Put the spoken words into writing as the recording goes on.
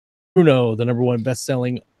Bruno, the #1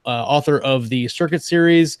 best-selling author of the Circuit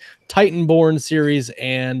series, Titanborn series,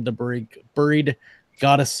 and the Buried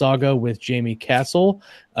Goddess Saga with Jamie Castle.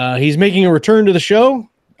 He's making a return to the show.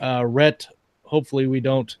 Rhett, hopefully we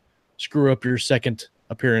don't screw up your second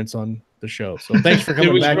appearance on the show. So thanks for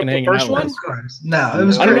coming back and hanging out with us. No, it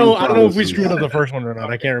was. I don't know if we screwed up the first one or not.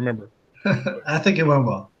 I can't remember. I think it went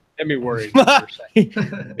well. Get me worried.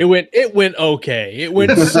 It went okay. It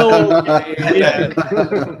went so okay. Yeah.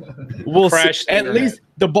 We'll see. At least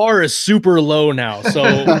the bar is super low now. So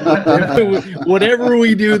whatever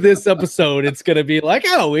we do this episode, it's gonna be like,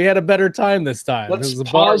 oh, we had a better time this time. Let's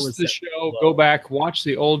pause the show, go back, watch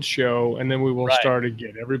the old show, and then we will start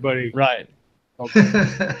again. Everybody, right?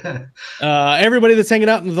 Okay. Everybody that's hanging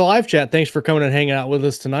out in the live chat, thanks for coming and hanging out with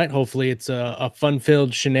us tonight. Hopefully it's a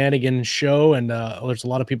fun-filled shenanigan show, and there's a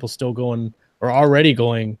lot of people still going or already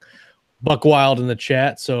going buck wild in the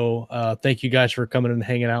chat. So thank you guys for coming and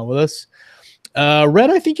hanging out with us. Rhett,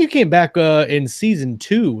 I think you came back in season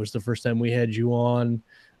 2 was the first time we had you on,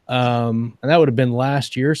 and that would have been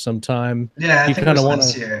last year sometime. Yeah, I think it was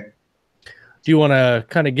last year. Do you want to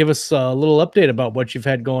kind of give us a little update about what you've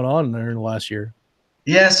had going on there in the last year?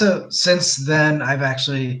 Yeah, so since then, I've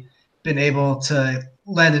actually been able to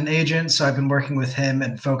land an agent. So I've been working with him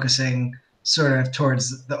and focusing sort of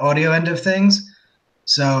towards the audio end of things.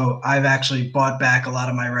 So I've actually bought back a lot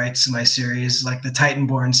of my rights to my series, like the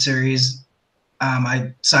Titanborn series.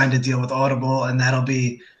 I signed a deal with Audible, and that'll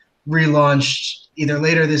be relaunched either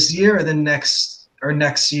later this year or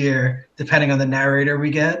next year, depending on the narrator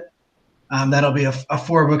we get. That'll be a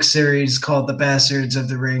 4-book series called the Bastards of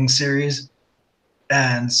the Ring series.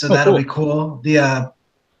 And so that'll be cool. The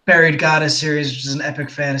Buried Goddess series, which is an epic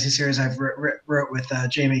fantasy series I've wrote with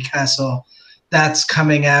Jamie Castle, that's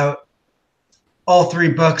coming out, all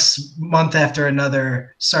 3 books, month after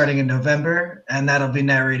another, starting in November. And that'll be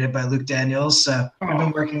narrated by Luke Daniels. So we've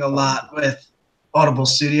been working a lot with Audible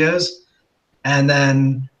Studios. And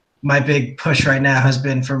then my big push right now has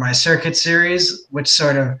been for my Circuit series, which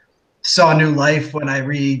sort of saw new life when I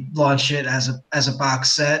relaunched it as a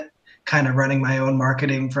box set, kind of running my own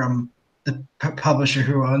marketing from the publisher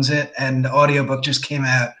who owns it. And the audiobook just came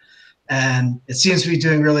out, and it seems to be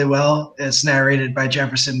doing really well. It's narrated by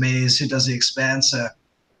Jefferson Mays, who does The Expanse. So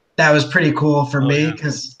that was pretty cool for me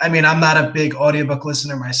because, I mean, I'm not a big audiobook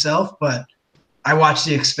listener myself, but I watch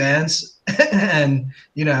The Expanse and,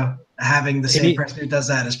 you know, having the same person who does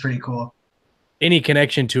that is pretty cool. Any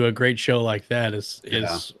connection to a great show like that is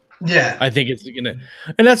yeah, I think it's gonna,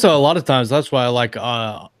 and that's a lot of times. That's why I like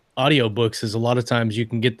audiobooks. Is a lot of times you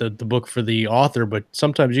can get the book for the author, but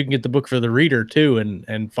sometimes you can get the book for the reader too,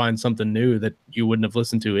 and find something new that you wouldn't have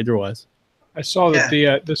listened to otherwise. I saw that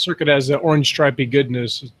the Circuit has the orange stripy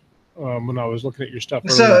goodness when I was looking at your stuff.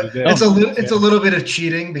 So it's a little bit of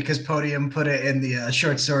cheating because Podium put it in the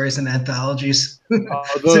short stories and anthologies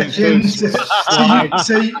section.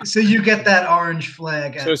 So you get that orange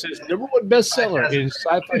flag. So it says #1 bestseller in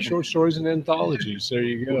sci-fi short stories and anthologies. There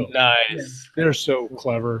you go. Nice. They're so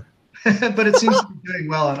clever. But it seems to be doing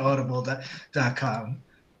well on audible.com.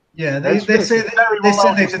 Yeah, they say they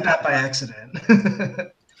did that by accident.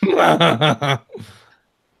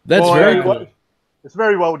 That's very cool. It's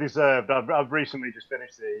very well deserved. I've recently just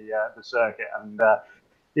finished the Circuit, and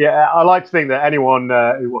I like to think that anyone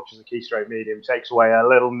who watches a Keystroke Medium takes away a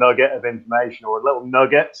little nugget of information or a little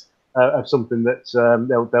nugget of something that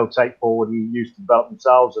they'll take forward and use to develop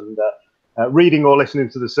themselves. And reading or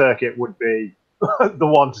listening to the Circuit would be the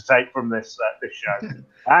one to take from this show.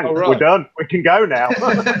 And we're done. We can go now.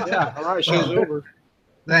 Yeah. All right. Show's over.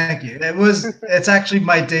 Thank you. It's actually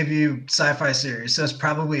my debut sci-fi series, so it's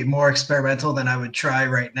probably more experimental than I would try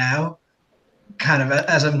right now. Kind of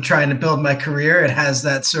as I'm trying to build my career, it has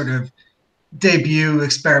that sort of debut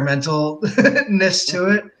experimentalness to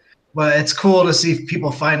it. But it's cool to see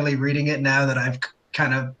people finally reading it now that I've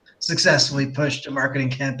kind of successfully pushed a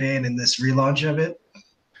marketing campaign in this relaunch of it.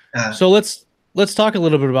 So let's talk a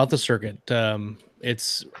little bit about the Circuit.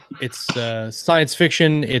 It's science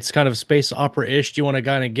fiction. It's kind of space opera-ish. Do you want to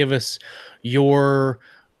kind of give us your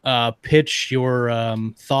pitch, your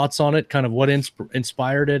thoughts on it, kind of what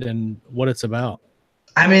inspired it and what it's about?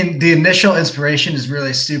 I mean, the initial inspiration is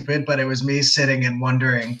really stupid, but it was me sitting and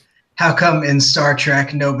wondering, how come in Star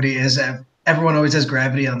Trek everyone always has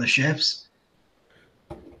gravity on the ships?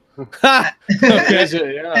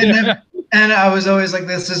 And I was always like,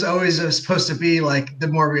 this is always supposed to be like the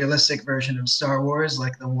more realistic version of Star Wars,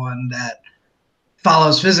 like the one that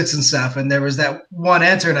follows physics and stuff. And there was that one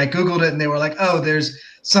answer, and I Googled it, and they were like, oh, there's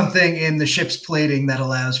something in the ship's plating that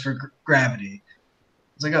allows for gravity.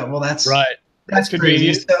 I was like, oh, well, that's right. That's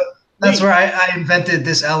crazy. So that's where I invented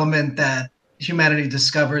this element that humanity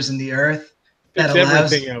discovers in the Earth that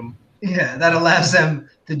allows them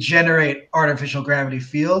to generate artificial gravity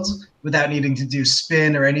fields without needing to do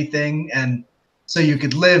spin or anything, and so you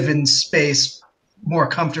could live in space more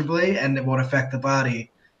comfortably and it won't affect the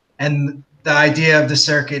body. And the idea of the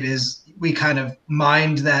circuit is we kind of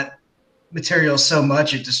mined that material so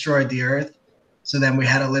much it destroyed the Earth, so then we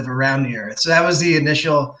had to live around the Earth. So that was the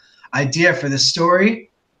initial idea for the story,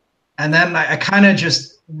 and then I kind of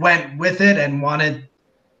just went with it and wanted,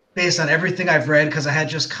 based on everything I've read, because I had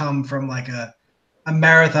just come from like a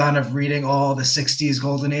marathon of reading all the 60s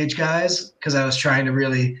golden age guys, because I was trying to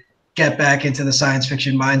really get back into the science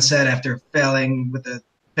fiction mindset after failing with the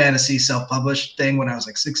fantasy self-published thing when I was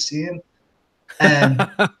like 16. And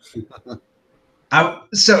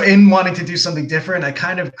so in wanting to do something different, I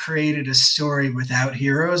kind of created a story without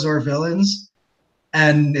heroes or villains.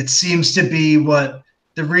 And it seems to be what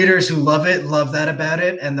the readers who love it love that about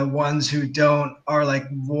it, and the ones who don't are like,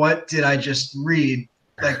 what did I just read?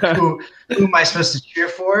 Like, who am I supposed to cheer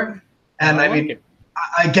for? And I mean,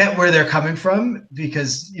 I get where they're coming from,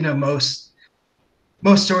 because most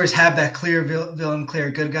stories have that clear villain,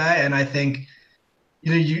 clear good guy, and I think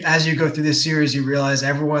as you go through this series, you realize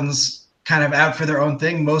everyone's kind of out for their own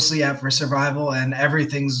thing, mostly out for survival, and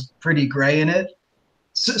everything's pretty gray in it.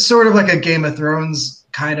 Sort of like a Game of Thrones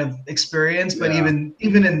kind of experience, but even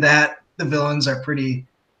in that, the villains are pretty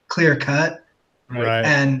clear cut. Right.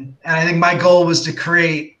 And I think my goal was to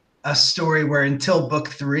create a story where until book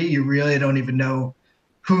 3, you really don't even know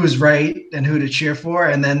who's right and who to cheer for,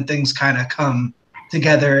 and then things kind of come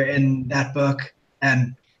together in that book,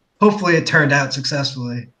 and hopefully it turned out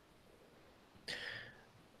successfully.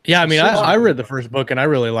 Yeah, I mean, I read the first book and I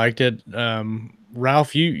really liked it.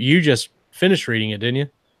 Ralph, you just finished reading it, didn't you?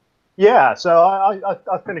 Yeah, so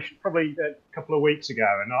I finished probably a couple of weeks ago,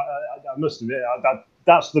 and I must admit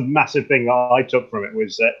that's the massive thing I took from it,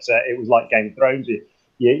 was that it was like Game of Thrones.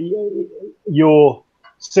 Your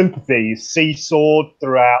sympathies seesawed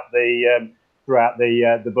throughout the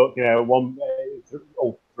book.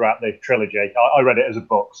 All throughout the trilogy. I read it as a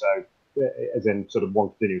book, so as in sort of one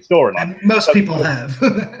continuous storyline. And most people have.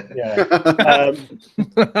 Yeah,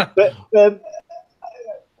 but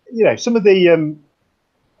some of the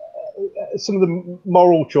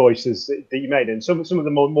moral choices that you made, and some of the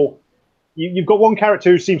more you've got one character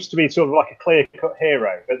who seems to be sort of like a clear-cut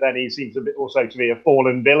hero, but then he seems a bit also to be a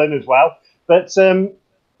fallen villain as well. But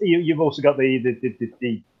you've also got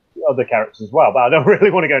the other characters as well. But I don't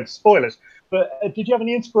really want to go into spoilers. But did you have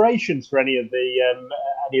any inspirations for any of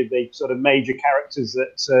the sort of major characters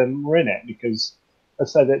that were in it? Because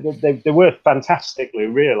as I said, they were fantastically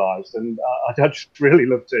realised, and I'd just really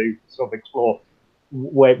love to sort of explore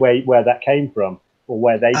where that came from, or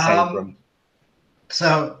where they came from.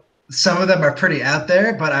 So some of them are pretty out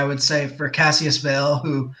there, but I would say for Cassius Vale,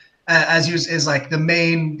 who as you is like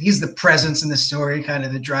he's the presence in the story, kind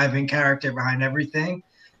of the driving character behind everything.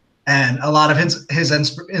 And a lot of his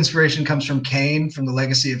inspiration comes from Kane, from the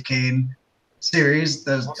Legacy of Kane series.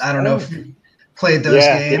 I don't know if you played those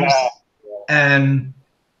games. Yeah. And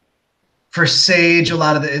for Sage, a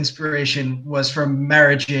lot of the inspiration was from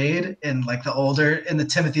Mara Jade in like the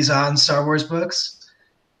Timothy Zahn Star Wars books.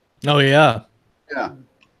 Oh yeah. Yeah.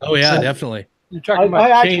 Oh yeah, so, definitely. You're talking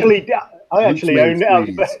about I actually own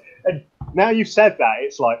it. And now you've said that,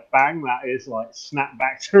 it's like bang, that is like snap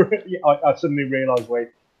back to it. I suddenly realised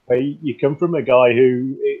where you come from, a guy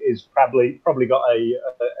who is probably got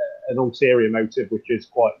an ulterior motive, which is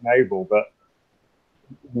quite noble, but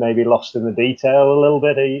maybe lost in the detail a little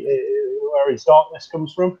bit, where his darkness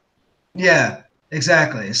comes from. Yeah,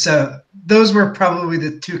 exactly. So those were probably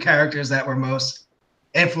the two characters that were most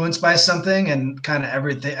influenced by something, and kind of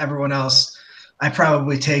everyone else I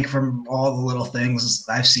probably take from all the little things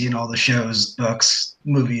I've seen, all the shows, books,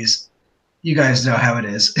 movies. You guys know how it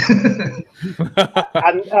is.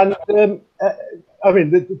 I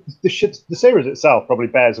mean, the series itself probably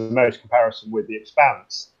bears the most comparison with The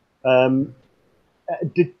Expanse.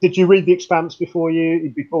 Did you read The Expanse before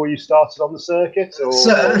you started on the circuit? Or?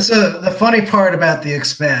 So the funny part about The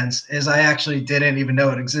Expanse is I actually didn't even know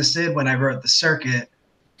it existed when I wrote the circuit,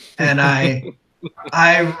 and I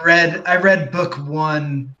read book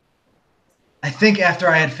 1, I think after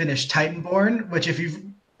I had finished Titanborn, which if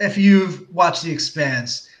you've watched The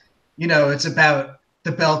Expanse, it's about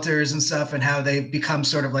the Belters and stuff, and how they become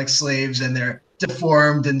sort of like slaves, and they're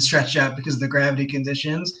deformed and stretched out because of the gravity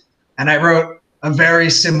conditions. And I wrote a very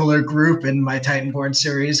similar group in my Titanborn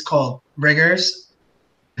series called Ringers,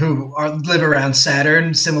 who live around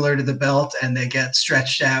Saturn, similar to the Belt, and they get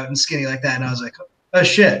stretched out and skinny like that. And I was like, oh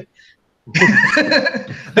shit.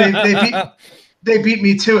 they beat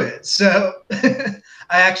me to it. So I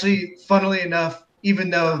actually, funnily enough, even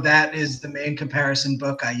though that is the main comparison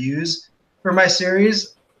book I use for my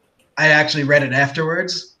series, I actually read it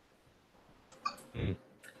afterwards.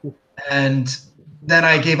 And then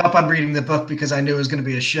I gave up on reading the book because I knew it was going to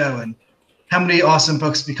be a show. And how many awesome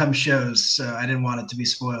books become shows? So I didn't want it to be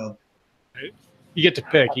spoiled. You get to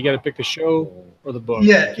pick. You got to pick the show or the book.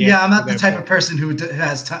 Yeah. I'm not the type of person who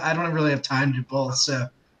has time. I don't really have time to do both. So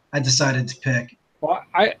I decided to pick. Well,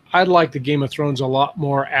 I liked the Game of Thrones a lot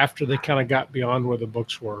more after they kind of got beyond where the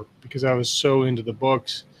books were, because I was so into the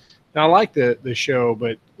books. Now, I liked the show,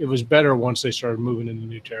 but it was better once they started moving into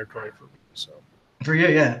new territory for me. So for you,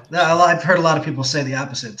 yeah. I've heard a lot of people say the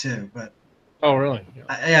opposite too, but oh, really?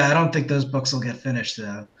 Yeah, I don't think those books will get finished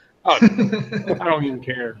though. Oh, I don't even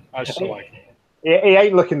care. I still like it. He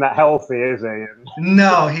ain't looking that healthy, is he?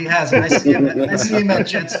 No, he hasn't. I see him at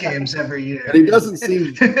Jets games every year. And he doesn't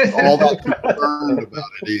seem all that concerned about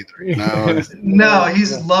it either. You know? No,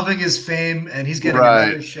 he's loving his fame, and he's getting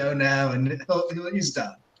another show now, and he's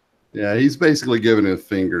done. Yeah, he's basically giving a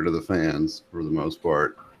finger to the fans for the most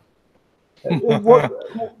part. One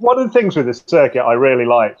of the things with this circuit I really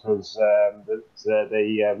liked was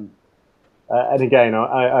and again,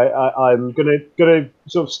 I'm gonna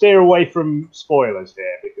sort of steer away from spoilers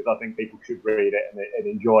here because I think people should read it and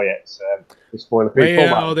enjoy it. The spoiler-free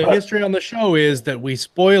format. The history on the show is that we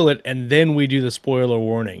spoil it and then we do the spoiler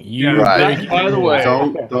warning. By the way,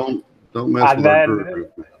 don't mess with our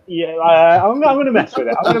group. Yeah, I'm going to mess with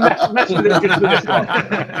it. I'm going to mess with it just for this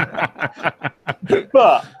one.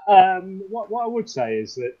 But what I would say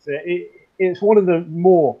is that it's one of the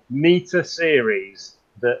more meaty series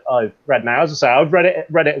that I've read. Now, as I say, I've read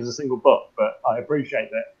it as a single book, but I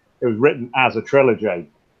appreciate that it was written as a trilogy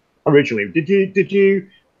originally. Did you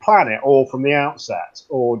plan it all from the outset,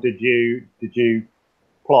 or did you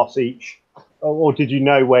plot each, or did you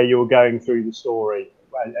know where you were going through the story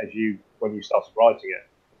when you started writing it?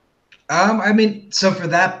 I mean, so for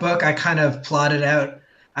that book, I kind of plotted out.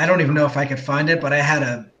 I don't even know if I could find it, but I had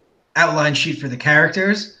a outline sheet for the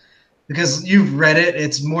characters, because you've read it.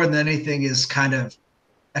 It's more than anything is kind of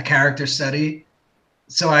a character study.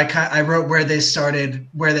 So I wrote where they started,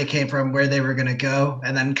 where they came from, where they were going to go,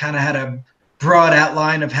 and then kind of had a broad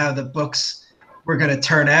outline of how the books were going to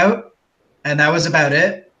turn out. And that was about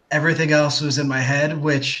it. Everything else was in my head,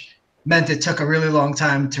 which meant it took a really long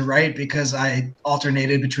time to write because I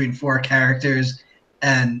alternated between 4 characters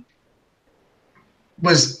and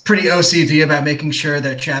was pretty OCD about making sure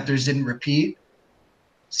that chapters didn't repeat.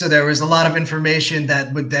 So there was a lot of information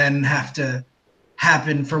that would then have to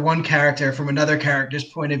happen for one character from another character's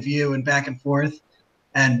point of view and back and forth.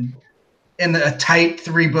 And in a tight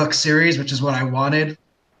 3-book series, which is what I wanted,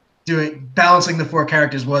 balancing the 4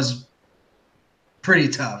 characters was pretty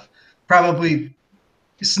tough. Probably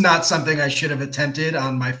it's not something I should have attempted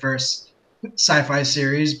on my first sci-fi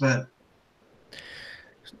series, but.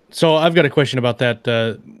 So I've got a question about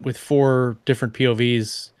that. With 4 different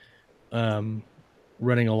POVs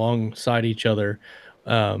running alongside each other,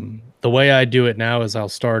 the way I do it now is I'll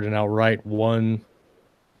start and I'll write one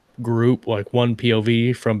group, like one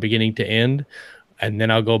POV from beginning to end, and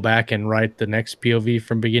then I'll go back and write the next POV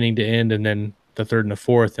from beginning to end, and then the 3rd and the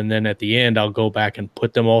 4th, and then at the end I'll go back and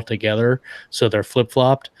put them all together so they're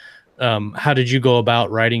flip-flopped. How did you go about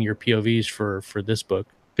writing your POVs for this book?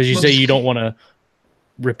 Because you say you don't want to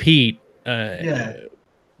repeat. Yeah.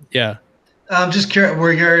 Just curious,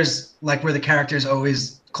 were yours like were the characters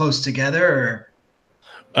always close together, or?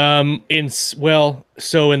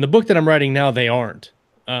 So in the book that I'm writing now, they aren't,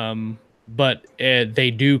 but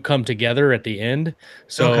they do come together at the end.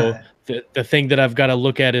 So the thing that I've got to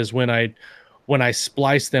look at is when I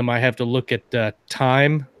splice them, I have to look at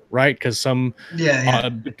time, right? Because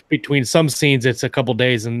between some scenes it's a couple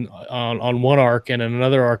days, and on one arc, and in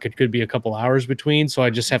another arc it could be a couple hours between. So I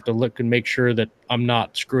just have to look and make sure that I'm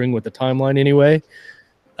not screwing with the timeline anyway.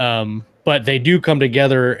 But they do come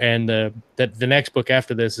together, and the next book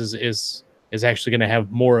after this is actually going to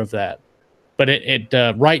have more of that. But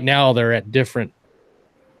right now they're at different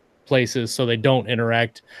places, so they don't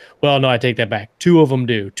interact. Well, no, I take that back. 2 of them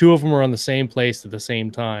do. 2 of them are on the same place at the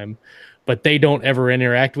same time, but they don't ever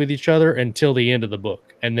interact with each other until the end of the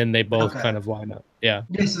book, and then they both kind of line up. Yeah.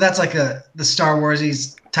 So that's like the Star Wars-y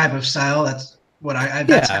type of style. That's what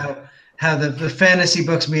that's how the fantasy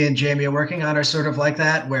books me and Jamie are working on are sort of like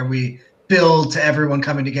that, where we build to everyone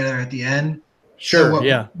coming together at the end. Sure.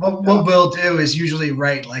 So what we'll do is usually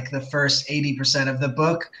write like the first 80% of the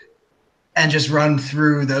book and just run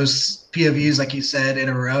through those POVs, like you said, in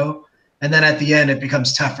a row. And then at the end, it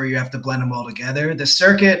becomes tougher. You have to blend them all together. The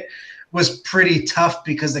circuit, was pretty tough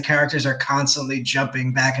because the characters are constantly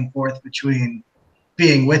jumping back and forth between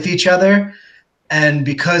being with each other. And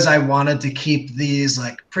because I wanted to keep these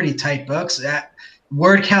like pretty tight books,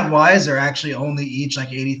 word count wise, they're actually only each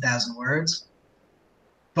like 80,000 words.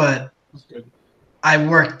 But I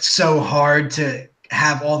worked so hard to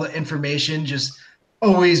have all the information just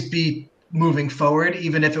always be moving forward,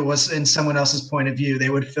 even if it was in someone else's point of view. They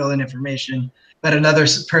would fill in information but another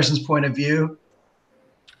person's point of view.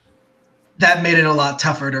 That made it a lot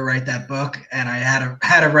tougher to write that book, and I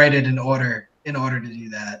had to write it in order to do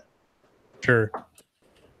that. Sure.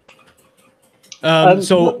 Oh,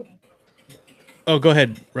 go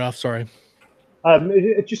ahead, Ralph. Sorry.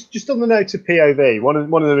 Just on the note of POV, one of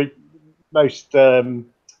the most kind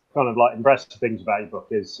of like impressive things about your book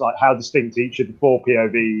is like how distinct each of the 4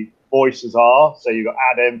 POV voices are. So you've got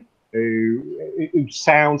Adam, who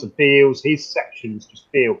sounds and feels, his sections just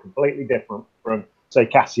feel completely different from, say,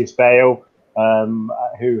 Cassius Bale,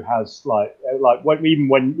 who has even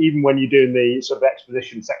when you're doing the sort of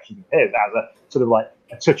exposition section of his, has a sort of like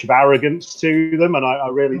a touch of arrogance to them, and I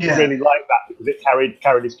really like that because it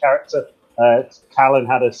carried his character. Talon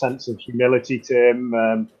had a sense of humility to him,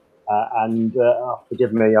 and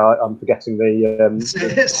forgive me, I'm forgetting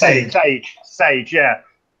the Sage, yeah,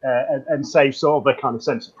 and Sage sort of a kind of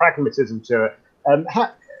sense of pragmatism to it.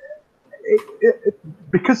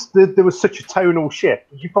 Because there was such a tonal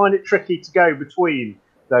shift, did you find it tricky to go between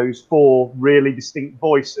those 4 really distinct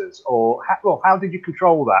voices, or how did you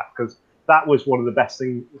control that? Because that was one of the best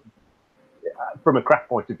things from a craft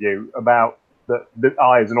point of view about that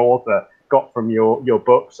I, as an author, got from your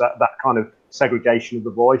books, that kind of segregation of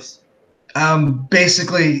the voice.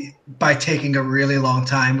 Basically, by taking a really long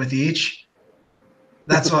time with each.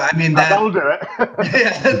 That's what I mean. That'll do it.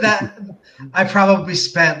 Yeah, I probably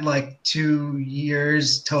spent like 2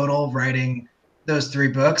 years total writing those 3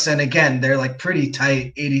 books, and again, they're like pretty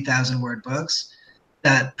tight 80,000 word books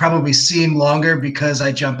that probably seem longer because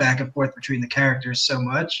I jump back and forth between the characters so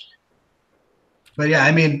much. But yeah,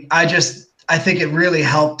 I mean, I think it really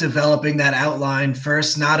helped developing that outline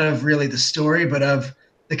first, not of really the story, but of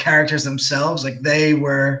the characters themselves. Like, they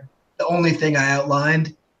were the only thing I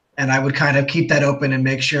outlined, and I would kind of keep that open and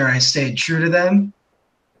make sure I stayed true to them.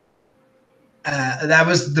 That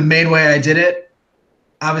was the main way I did it.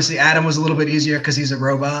 Obviously, Adam was a little bit easier because he's a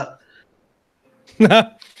robot.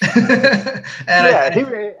 I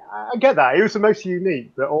get that. He was the most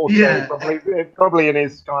unique, but also probably in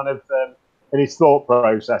his kind of in his thought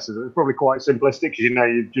processes, it was probably quite simplistic.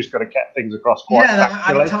 You've just got to get things across quite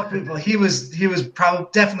factually. I tell people he was probably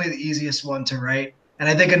definitely the easiest one to write. And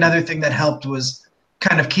I think another thing that helped was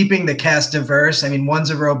kind of keeping the cast diverse. I mean, one's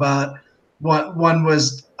a robot, one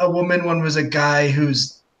was a woman, one was a guy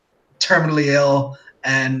who's terminally ill,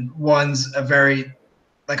 and one's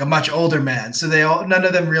a much older man. So none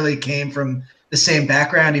of them really came from the same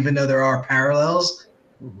background, even though there are parallels.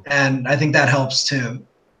 And I think that helps too.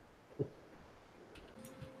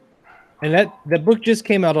 And that book just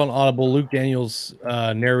came out on Audible. Luke Daniels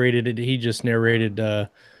narrated it. He just narrated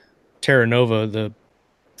Terra Nova, the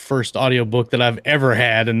first audiobook that I've ever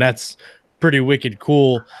had, and that's pretty wicked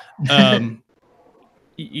cool. I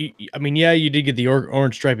mean, yeah, you did get the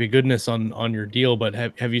orange stripy goodness on your deal, but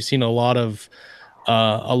have you seen a lot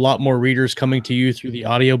more readers coming to you through the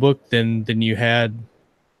audiobook than you had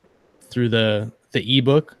through the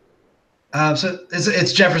ebook? So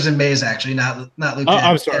it's Jefferson Mays, actually, not Luke. Oh,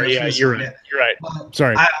 I'm sorry. Yeah, you're right. You're right.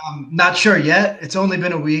 Sorry. I'm not sure yet. It's only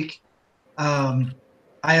been a week.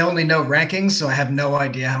 I only know rankings, so I have no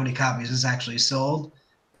idea how many copies is actually sold.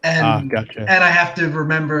 And gotcha. And I have to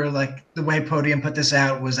remember, like, the way Podium put this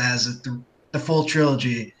out was as the full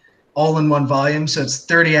trilogy, all in one volume. So it's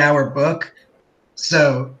 30-hour book.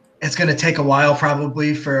 So it's going to take a while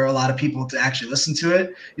probably for a lot of people to actually listen to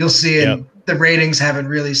it. You'll see the ratings haven't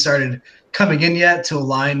really started coming in yet to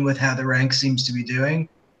align with how the rank seems to be doing.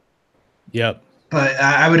 Yep. But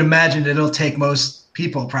I would imagine it'll take most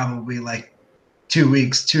people probably like 2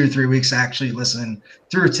 or 3 weeks to actually listen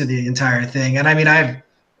through to the entire thing. And I mean, I've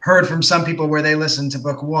heard from some people where they listen to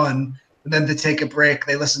book 1 and then to take a break,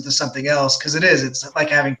 they listen to something else. Cause it's like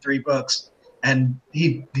having 3 books, and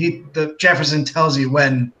the Jefferson tells you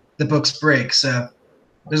when the books break. So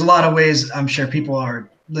there's a lot of ways I'm sure people are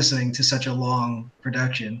listening to such a long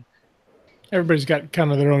production. Everybody's got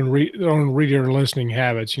kind of their own reader listening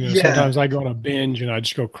habits. Sometimes I go on a binge and I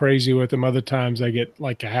just go crazy with them. Other times I get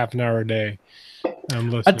like a half an hour a day.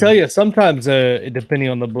 I tell you, sometimes depending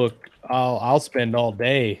on the book, I'll spend all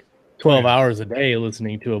day, 12 hours a day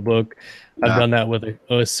listening to a book. I've done that with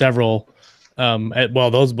several.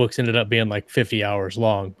 Those books ended up being like 50 hours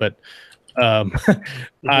long, but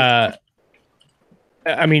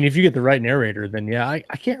I mean, if you get the right narrator, then yeah. I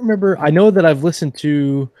can't remember. I know that I've listened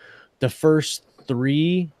to the first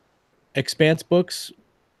 3 Expanse books,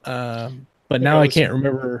 but now I can't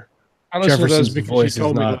remember. I listened to those Jefferson's because you voice is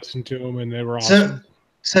told me to not. listen to them, and they were awesome.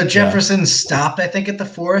 So Jefferson stopped, I think, at the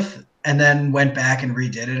 4th, and then went back and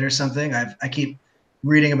redid it or something. I keep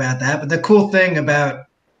reading about that. But the cool thing about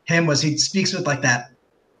him was he speaks with like that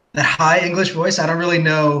high English voice. I don't really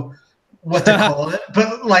know what to call it,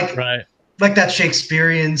 but like that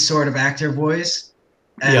Shakespearean sort of actor voice.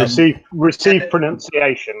 And receive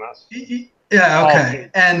pronunciation. That's yeah, okay.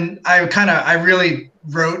 And I really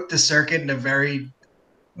wrote the circuit in a very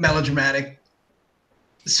melodramatic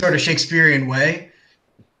sort of Shakespearean way.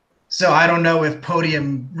 So I don't know if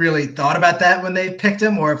Podium really thought about that when they picked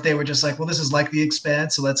him, or if they were just like, well, this is like The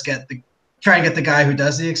Expanse, so let's try and get the guy who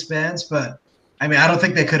does The Expanse. But I mean, I don't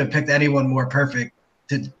think they could have picked anyone more perfect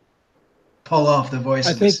to pull off the voice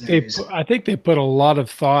of the series. I think they put a lot of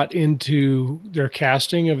thought into their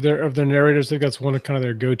casting of their narrators. I think that's one of kind of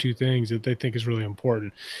their go-to things that they think is really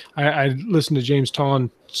important. I listened to James Todd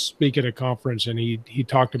speak at a conference, and he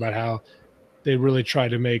talked about how they really try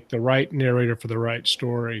to make the right narrator for the right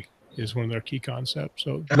story is one of their key concepts.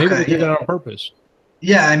 So maybe they did that on purpose.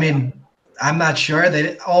 Yeah, I mean, I'm not sure.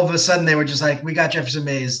 All of a sudden they were just like, we got Jefferson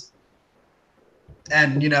Mays.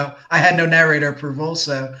 And, I had no narrator approval,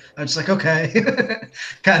 so I was like, okay,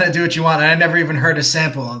 kind of do what you want. And I never even heard a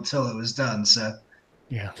sample until it was done. So,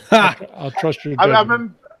 yeah, I'll trust your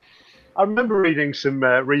judgment. I remember reading some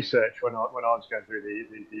research when I was going through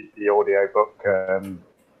the audiobook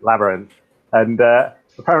Labyrinth, and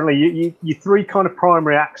apparently you 3 kind of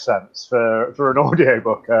primary accents for an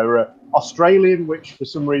audiobook are Australian, which for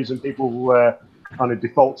some reason people kind of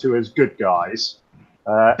default to as good guys.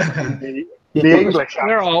 The English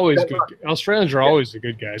they're always good. Australians are always the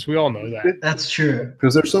good guys. We all know that. That's true.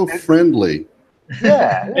 Because they're so friendly.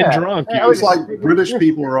 Yeah. And drunk. It's like British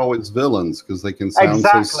people are always villains because they can sound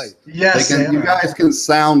so. Yes, you guys can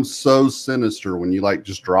sound so sinister when you like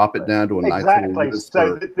just drop it down to a nice little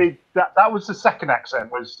whisper. So that was the second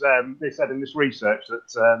accent. Was they said in this research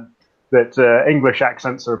that English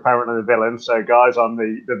accents are apparently the villain. So guys, I'm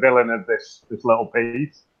the villain of this little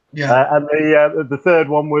piece. Yeah. And the third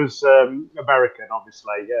one was American,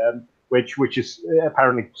 obviously, which is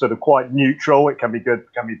apparently sort of quite neutral. It can be good,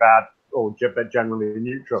 can be bad, or generally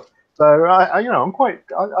neutral. So I'm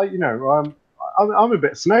a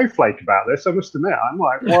bit snowflake about this. I must admit, I'm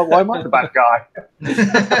like, why am I the bad guy?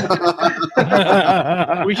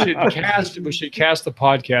 We should cast the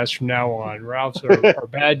podcast from now on. Ralph's our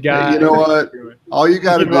bad guy. You know what? All you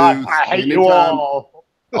got to do. I hate you all.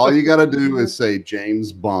 All you got to do is say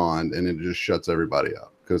James Bond, and it just shuts everybody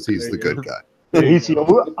up because he's the good guy. He's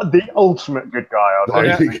the ultimate good guy.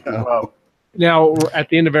 There you go. Well. Now, at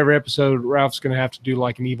the end of every episode, Ralph's going to have to do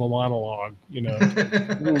like an evil monologue,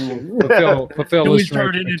 fulfill we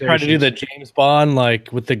started to try to do the James Bond,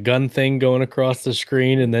 like with the gun thing going across the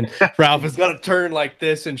screen, and then Ralph is going to turn like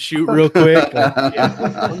this and shoot real quick.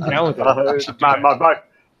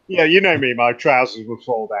 Yeah, you know me, my trousers will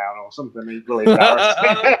fall down or something equally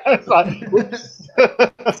embarrassing.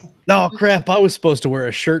 No, crap, I was supposed to wear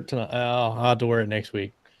a shirt tonight. I'll have to wear it next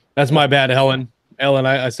week. That's my bad, Ellen.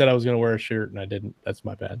 I said I was going to wear a shirt, and I didn't. That's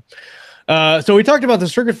my bad. So we talked about the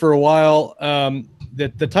circuit for a while. The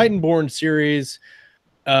Titanborn series,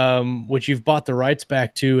 which you've bought the rights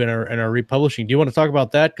back to and are republishing. Do you want to talk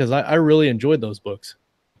about that? Because I really enjoyed those books.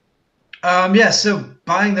 Yeah, so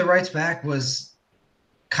buying the rights back was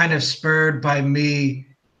kind of spurred by me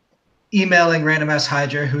emailing Random House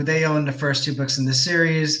Hydra, who they own the first 2 books in the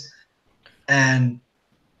series. And,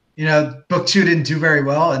 book 2 didn't do very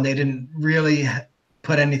well, and they didn't really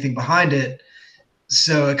put anything behind it.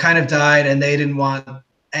 So it kind of died, and they didn't want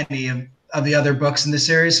any of the other books in the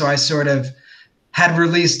series. So I sort of had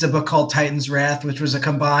released a book called Titan's Wrath, which was a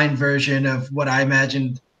combined version of what I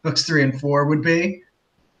imagined books 3 and 4 would be.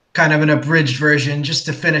 Kind of an abridged version just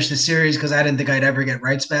to finish the series because I didn't think I'd ever get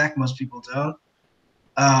rights back. Most people don't.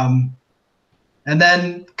 And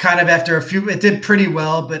then kind of after it did pretty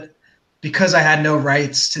well, but because I had no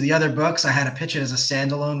rights to the other books, I had to pitch it as a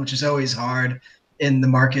standalone, which is always hard in the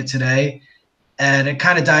market today. And it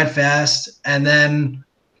kind of died fast. And then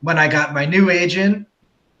when I got my new agent,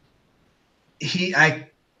 I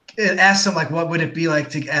asked him, like, what would it be like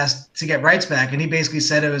to get rights back? And he basically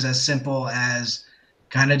said it was as simple as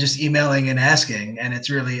kind of just emailing and asking, and it's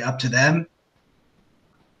really up to them.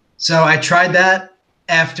 So I tried that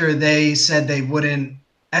after they said they wouldn't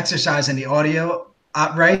exercise any audio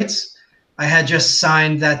rights. I had just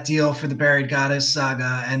signed that deal for the Buried Goddess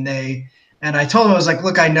Saga, and I told them, I was like,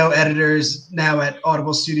 look, I know editors now at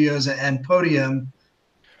Audible Studios and Podium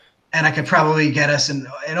and I could probably get us an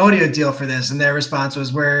audio deal for this. And their response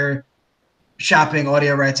was, we're shopping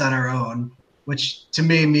audio rights on our own, which to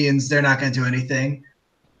me means they're not going to do anything.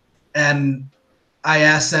 And I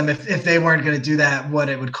asked them if they weren't going to do that, what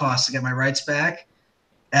it would cost to get my rights back.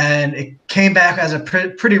 And it came back as a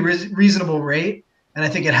pretty reasonable rate. And I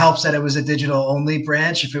think it helps that it was a digital only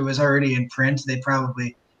branch. If it was already in print, I'd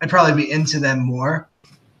probably be into them more.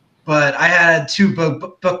 But I had 2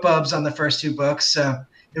 book bubs on the first 2 books, so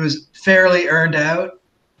it was fairly earned out.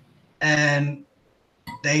 And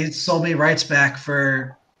they sold me rights back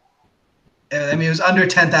for, I mean, it was under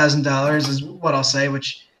 $10,000 is what I'll say,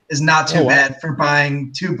 which is not too bad for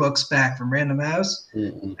buying 2 books back from Random House.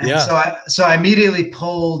 And so I immediately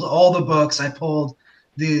pulled all the books. I pulled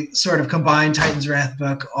the sort of combined Titan's Wrath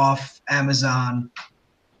book off Amazon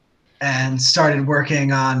and started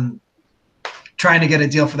working on trying to get a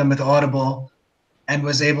deal for them with Audible, and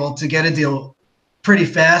was able to get a deal pretty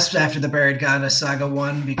fast after the Buried Goddess Saga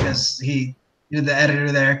 1, because the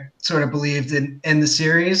editor there sort of believed in the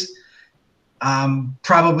series.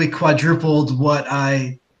 Probably quadrupled what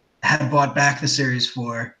I had bought back the series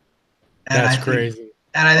for. And that's crazy.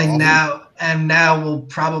 And I think now we'll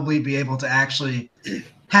probably be able to actually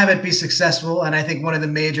have it be successful. And I think one of the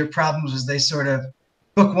major problems was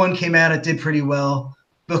book 1 came out, it did pretty well.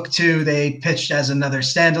 Book 2, they pitched as another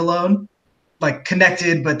standalone, like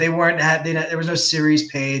connected, but there was no series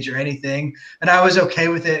page or anything. And I was okay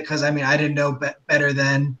with it because, I mean, I didn't know better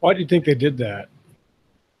then. Why do you think they did that?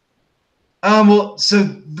 Well, so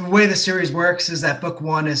the way the series works is that book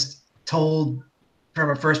 1 is told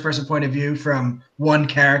from a first-person point of view from one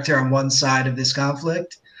character on one side of this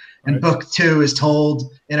conflict. And book 2 is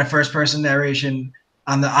told in a first-person narration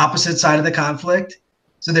on the opposite side of the conflict.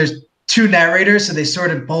 So there's 2 narrators, so they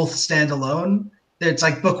sort of both stand alone. It's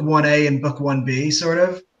like book 1A and book 1B, sort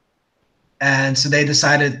of. And so they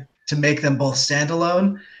decided to make them both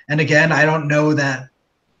standalone. And again, I don't know that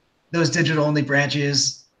those digital-only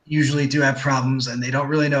branches usually do have problems, and they don't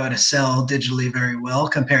really know how to sell digitally very well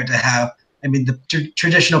compared to how, I mean, the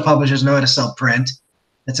traditional publishers know how to sell print.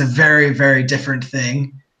 It's a very, very different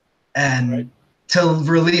thing. And to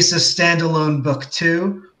release a standalone book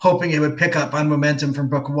 2, hoping it would pick up on momentum from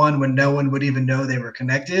book 1 when no one would even know they were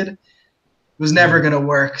connected, was never going to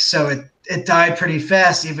work. So it died pretty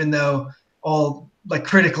fast, even though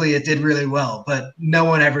critically it did really well, but no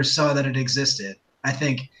one ever saw that it existed. I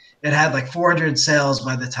think it had like 400 sales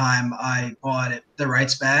by the time I bought the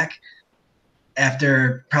rights back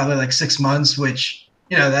after probably like 6 months, which,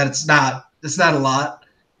 that's not a lot.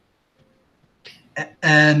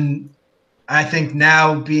 And I think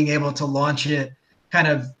now being able to launch it, kind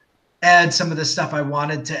of add some of the stuff I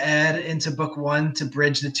wanted to add into book 1 to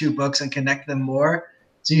bridge the 2 books and connect them more.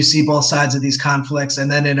 So you see both sides of these conflicts.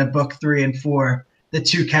 And then in a book 3 and 4, the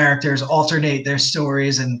 2 characters alternate their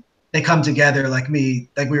stories and they come together like we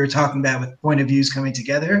were talking about with point of views coming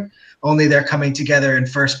together, only they're coming together in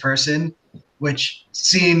first person, which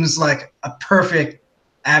seems like a perfect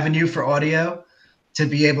avenue for audio to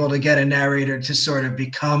be able to get a narrator to sort of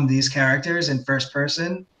become these characters in first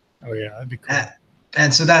person. Oh yeah, that'd be cool.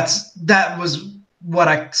 And so that was what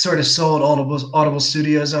I sort of sold Audible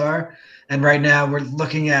Studios are. And right now we're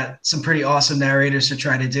looking at some pretty awesome narrators to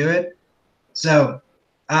try to do it. So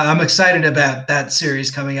I'm excited about that series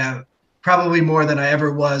coming out, probably more than I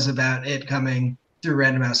ever was about it coming through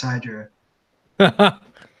Random House Hydra. A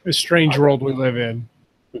strange world we live in.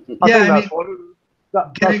 That's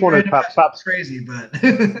one of perhaps crazy, but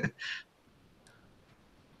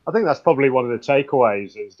I think that's probably one of the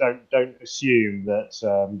takeaways is don't assume that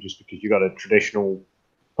just because you got a traditional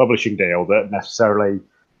publishing deal that necessarily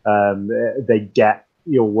they get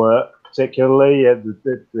your work particularly.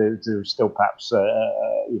 There's still perhaps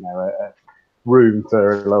room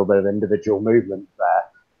for a little bit of individual movement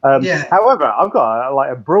there. However, I've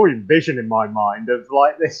got a brilliant vision in my mind of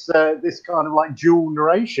like this kind of like dual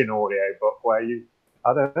narration audio book where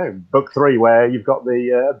I don't know, book 3 where you've got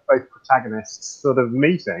the both protagonists sort of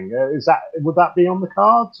meeting. Would that be on the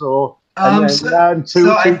cards or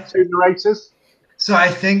two narrators? So I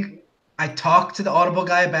think I talked to the Audible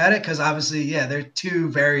guy about it because obviously, they're 2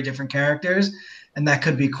 very different characters, and that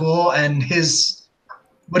could be cool. And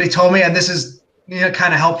what he told me, and this is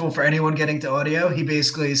kind of helpful for anyone getting to audio, he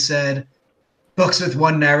basically said books with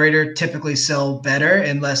 1 narrator typically sell better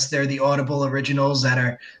unless they're the Audible originals that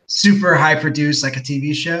are super high produced like a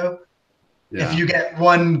TV show. Yeah. If you get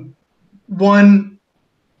one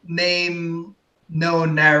name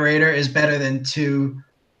known narrator is better than 2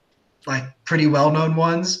 like pretty well-known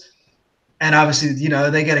ones. And obviously,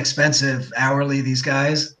 they get expensive hourly, these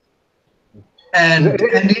guys. And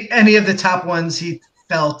any of the top ones he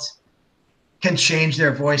felt can change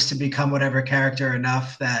their voice to become whatever character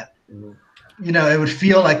enough that it would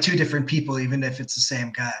feel like two different people, even if it's the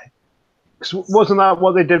same guy. So wasn't that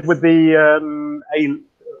what they did with the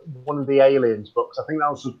one of the Aliens books? I think that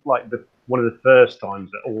was like one of the first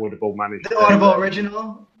times that Audible managed the Audible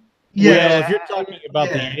original. Yeah, if you're talking about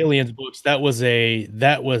the Aliens books, that was a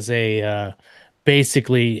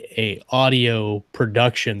basically a audio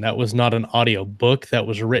production. That was not an audio book. That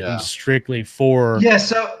was written strictly for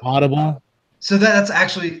Audible. So that's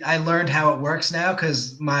actually, I learned how it works now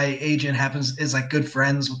because my agent is like good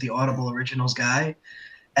friends with the Audible originals guy.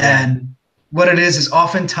 And what it is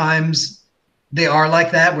oftentimes they are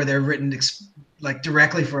like that, where they're written like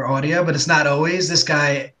directly for audio, but it's not always. This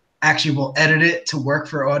guy actually will edit it to work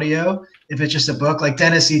for audio if it's just a book. Like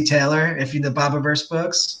Dennis E. Taylor, the Bobaverse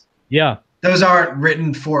books. Yeah. Those aren't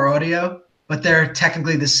written for audio, but they're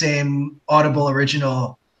technically the same Audible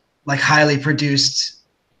original, like highly produced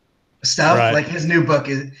stuff. Right. Like his new book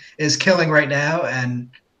is killing right now, and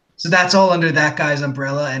so that's all under that guy's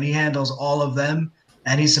umbrella, and he handles all of them,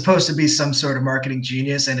 and he's supposed to be some sort of marketing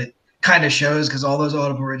genius, and it kind of shows because all those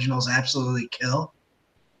Audible originals absolutely kill.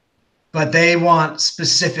 But they want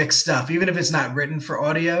specific stuff, even if it's not written for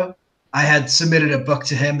audio. I had submitted a book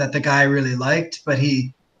to him that the guy really liked, but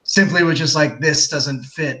he simply was just like, this doesn't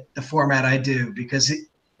fit the format I do, because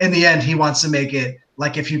in the end he wants to make it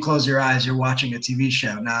like if you close your eyes you're watching a TV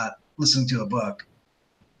show, not listening to a book.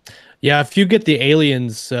 Yeah, if you get the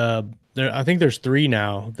Aliens, I think there's 3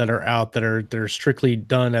 now that are out that are strictly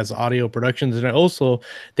done as audio productions, and also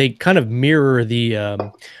they kind of mirror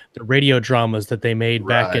the radio dramas that they made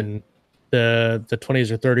back in the 20s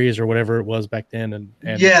or 30s or whatever it was back then.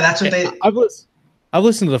 And yeah, that's what I've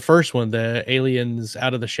listened to the first one, the Aliens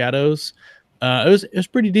Out of the Shadows. It was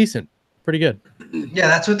pretty decent, pretty good. Yeah,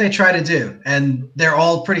 that's what they try to do, and they're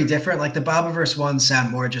all pretty different. Like the Bobaverse ones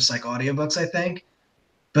sound more just like audiobooks, I think,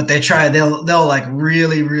 but they'll like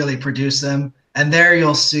really, really produce them, and there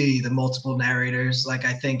you'll see the multiple narrators. Like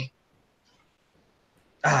I think,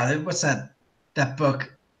 what's that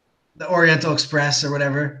book, The Oriental Express or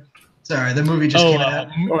whatever. Sorry, the movie just came out.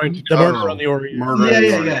 The Murder on the Orient.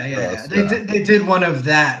 Yeah. They did one of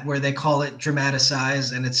that where they call it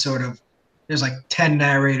dramatized, and it's sort of there's like 10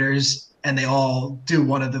 narrators and they all do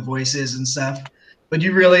one of the voices and stuff. But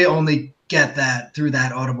you really only get that through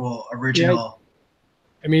that Audible original.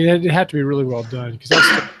 Yeah. I mean, it had to be really well done because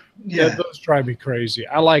those drive me crazy.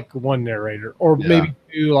 I like one narrator, or maybe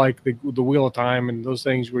 2, like the Wheel of Time and those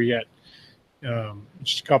things where you get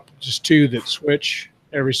just 2 that switch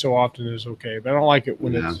every so often is okay. But I don't like it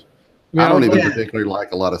when it's. I don't even particularly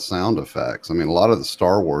like a lot of sound effects. I mean, a lot of the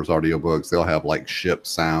Star Wars audiobooks, they'll have like ship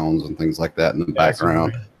sounds and things like that in the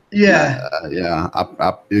background. Yeah.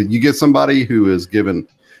 You get somebody who is given,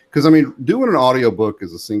 because I mean, doing an audiobook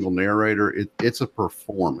as a single narrator, it's a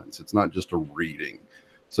performance. It's not just a reading.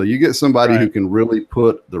 So you get somebody who can really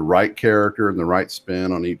put the right character and the right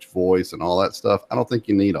spin on each voice and all that stuff. I don't think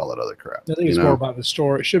you need all that other crap. I think it's more about the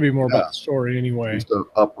story. It should be more about the story anyway. Just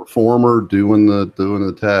a performer doing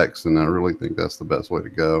the text, and I really think that's the best way to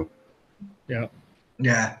go.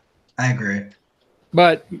 Yeah, I agree.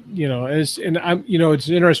 But it's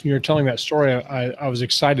interesting you're telling that story. I was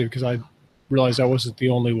excited because I realized I wasn't the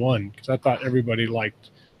only one, because I thought everybody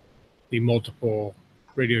liked the multiple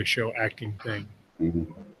radio show acting thing.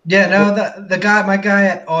 Mm-hmm. Yeah, no, my guy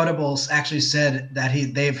at Audibles actually said that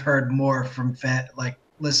they've heard more from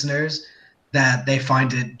listeners that they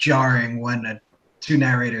find it jarring when 2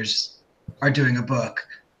 narrators are doing a book,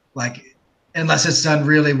 like unless it's done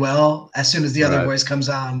really well. As soon as the other voice comes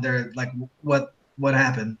on, they're like, "What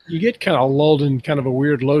happened?" You get kind of lulled in kind of a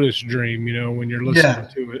weird Lotus dream, when you're listening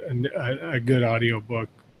to a good audio book.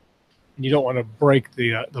 You don't want to break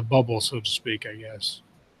the bubble, so to speak, I guess.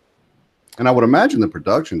 And I would imagine the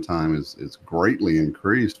production time is greatly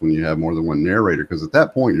increased when you have more than one narrator, because at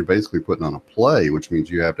that point you're basically putting on a play, which means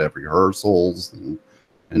you have to have rehearsals and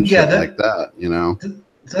shit like that,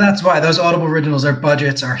 So that's why those Audible originals, their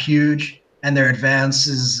budgets are huge and their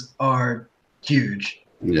advances are huge.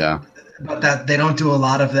 Yeah. But that they don't do a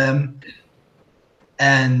lot of them.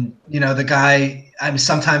 And, the guy,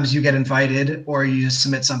 sometimes you get invited or you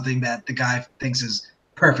submit something that the guy thinks is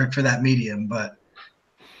perfect for that medium, but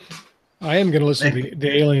I am going to listen to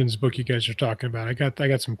the Aliens book you guys are talking about. I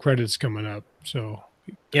got some credits coming up, so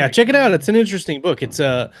check it out. It's an interesting book. It's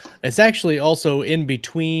actually also in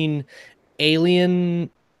between Aliens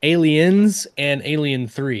and Alien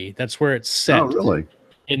 3. That's where it's set. Oh, really?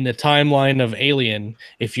 In the timeline of Alien.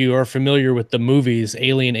 If you are familiar with the movies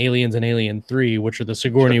Alien, Aliens, and Alien 3, which are the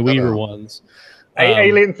Sigourney Weaver ones.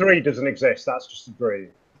 Alien 3 doesn't exist. That's just a dream.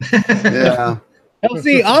 Yeah. Now,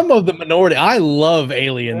 see, I'm of the minority. I love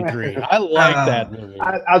Alien 3. I like that movie.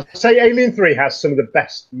 I'd say Alien 3 has some of the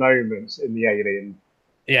best moments in the Alien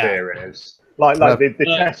series. Like the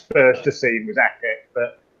chest burster scene was epic,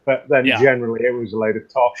 but then generally it was a load of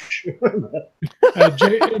tosh.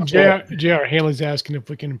 J.R. Hanley's asking if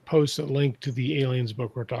we can post a link to the Aliens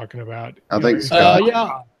book we're talking about. I think Scott.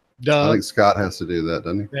 I think Scott has to do that,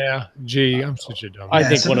 doesn't he? Yeah. Gee, I'm such a dumb. I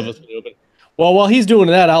think one of us will do it. Well, while he's doing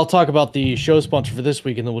that, I'll talk about the show sponsor for this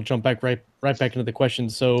week, and then we'll jump back right back into the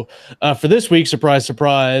questions. So, for this week, surprise,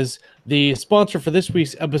 surprise, the sponsor for this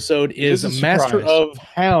week's episode is Master of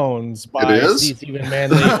Hounds by Stephen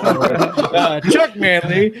Manley, Chuck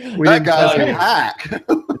Manley. That guy's a hack.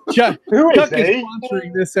 Chuck is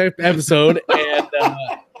sponsoring this episode, and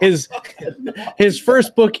his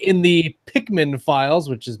first book in the Pickman files,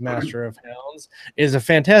 which is Master of Hounds, is a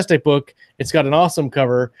fantastic book. It's got an awesome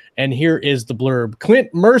cover, and here is the blurb.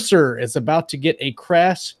 Clint Mercer is about to get a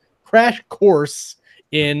crash course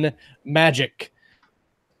in magic.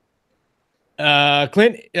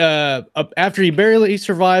 Clint, after he barely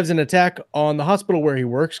survives an attack on the hospital where he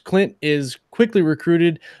works, Clint is quickly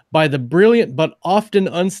recruited by the brilliant but often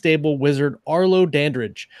unstable wizard Arlo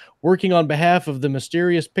Dandridge. Working on behalf of the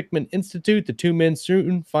mysterious Pickman Institute, the two men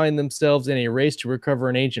soon find themselves in a race to recover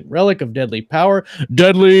an ancient relic of deadly power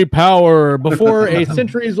before a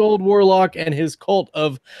centuries-old warlock and his cult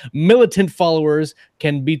of militant followers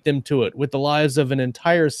can beat them to it. With the lives of an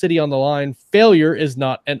entire city on the line, failure is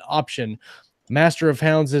not an option. Master of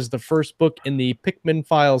Hounds is the first book in the Pickman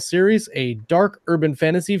Files series, a dark urban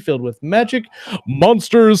fantasy filled with magic,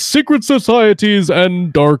 monsters, secret societies,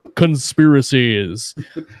 and dark conspiracies.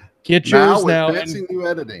 Get yours now. Fancy new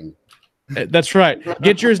editing. That's right.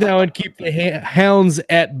 Get yours now and keep the hounds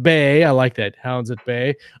at bay. I like that. Hounds at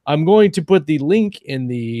bay. I'm going to put the link in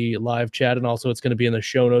the live chat, and also it's going to be in the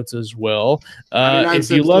show notes as well. If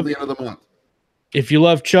you love the end of the month. If you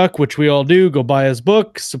love Chuck, which we all do, go buy his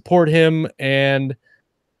book, support him, and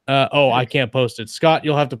I can't post it. Scott,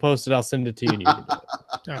 you'll have to post it. I'll send it to you. And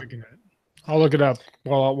you can do it. I'll look it up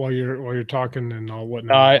while you're talking and all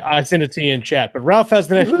whatnot. I send it to you in chat. But Ralph has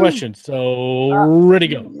the next question, so ready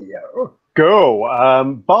to go.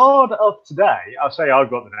 Go. Bard of today. I'll say I've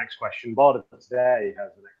got the next question. Bard of today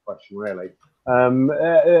has the next question, really,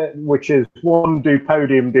 which is one: do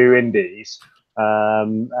Podium do indies?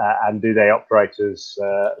 And do they operate as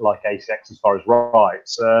like ASEX as far as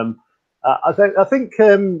rights? I think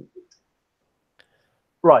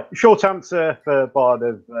right. Short answer for Bard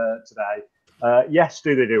of today. Yes,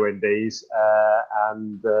 do they do indies?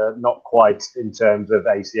 And not quite in terms of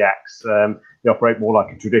ACX. They operate more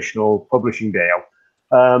like a traditional publishing deal.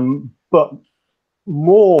 But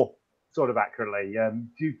more sort of accurately,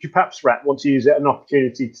 do you perhaps, Rhett, want to use it an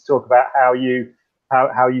opportunity to talk about how you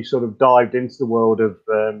sort of dived into the world of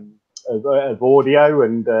audio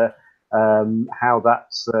and how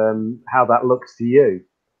that looks to you?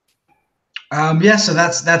 Yeah, so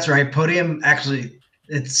that's right. Podium actually,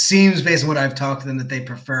 it seems based on what I've talked to them that they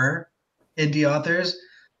prefer indie authors.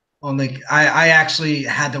 Only I actually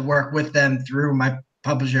had to work with them through my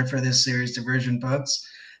publisher for this series, Diversion Books,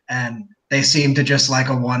 and they seem to just like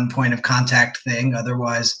a one point of contact thing.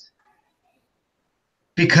 Otherwise,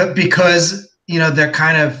 because you know,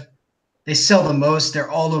 they sell the most.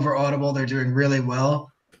 They're all over Audible. They're doing really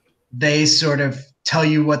well. They sort of tell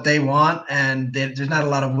you what they want, and there's not a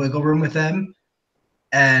lot of wiggle room with them.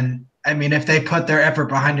 And I mean, if they put their effort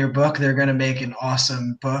behind your book, they're going to make an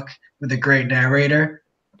awesome book with a great narrator.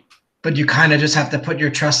 But you kind of just have to put your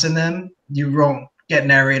trust in them. You won't get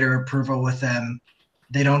narrator approval with them.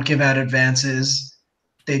 They don't give out advances.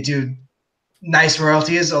 They do nice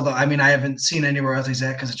royalties, although, I mean, I haven't seen any royalties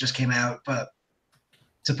yet because it just came out, but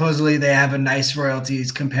supposedly they have a nice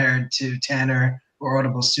royalties compared to Tanner or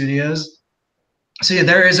Audible Studios. So yeah,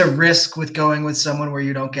 there is a risk with going with someone where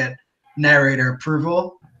you don't get narrator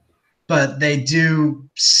approval, but they do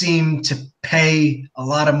seem to pay a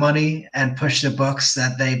lot of money and push the books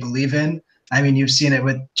that they believe in. I mean, you've seen it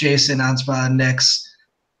with Jason Anspa and Nick's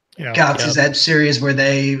Galaxy's Edge series, where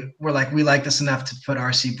they were like, we like this enough to put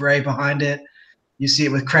R.C. Bray behind it. You see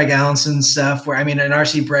it with Craig Allinson's stuff, where, I mean, an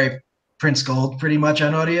R.C. Bray prints gold pretty much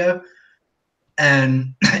on audio.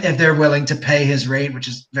 And if they're willing to pay his rate, which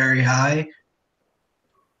is very high,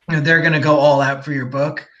 you know, they're going to go all out for your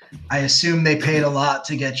book. I assume they paid a lot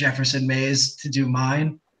to get Jefferson Mays to do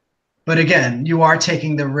mine. But again, you are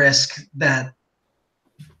taking the risk that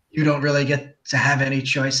you don't really get to have any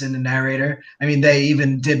choice in the narrator. I mean, they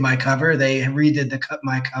even did my cover. They redid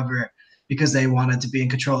my cover because they wanted to be in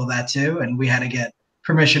control of that too. And we had to get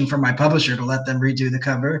permission from my publisher to let them redo the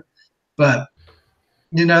cover. But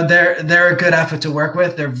You know, they're a good outfit to work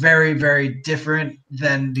with. They're very, very different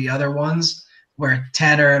than the other ones, where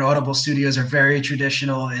Tanner and Audible Studios are very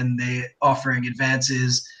traditional in the offering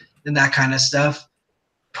advances and that kind of stuff.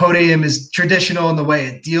 Podium is traditional in the way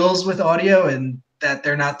it deals with audio, and that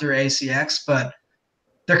they're not through ACX, but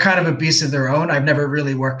they're kind of a beast of their own. I've never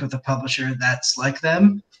really worked with a publisher that's like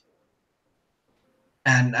them.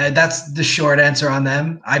 And that's the short answer on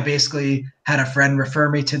them. I basically had a friend refer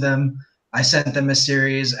me to them. I sent them a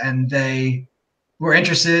series and they were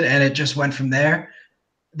interested, and it just went from there.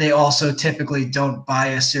 They also typically don't buy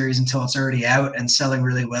a series until it's already out and selling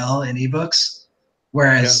really well in ebooks,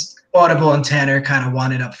 whereas Audible and Tanner kind of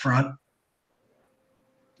want it up front.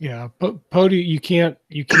 Yeah, Podium, you can't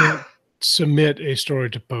submit a story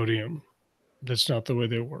to Podium. That's not the way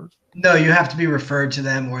they work. No, you have to be referred to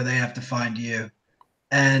them, or they have to find you.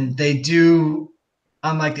 And they do,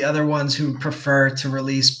 unlike the other ones who prefer to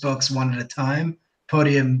release books one at a time,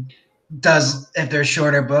 Podium does, if they're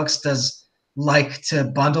shorter books, does like to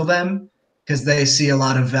bundle them because they see a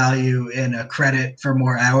lot of value in a credit for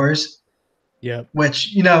more hours. Yeah.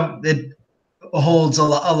 Which, you know, it holds a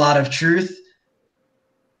lot of truth.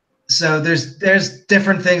 So there's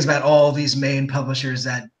different things about all these main publishers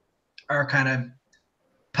that are kind of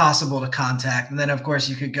possible to contact. And then, of course,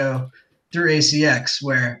 you could go through ACX,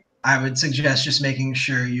 where I would suggest just making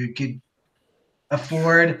sure you could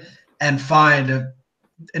afford and find a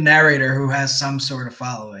narrator who has some sort of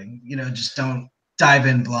following. You know, just don't dive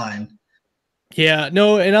in blind. Yeah,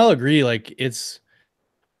 no, and I'll agree. Like, it's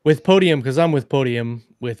with Podium, because I'm with Podium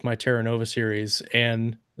with my Terra Nova series,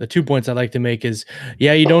 and the 2 points I'd like to make is,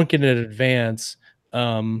 yeah, you don't get an advance,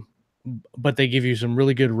 but they give you some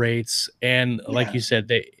really good rates, and like you said,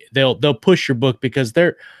 they'll push your book because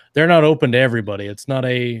they're not open to everybody. It's not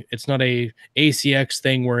a ACX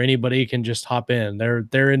thing where anybody can just hop in.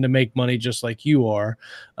 They're in to make money just like you are,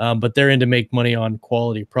 but they're in to make money on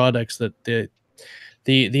quality products. That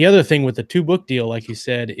the other thing with the 2-book deal, like you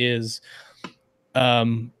said, is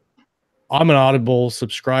I'm an Audible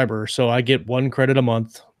subscriber, so I get 1 credit a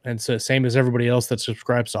month, and so same as everybody else that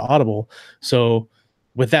subscribes to Audible. So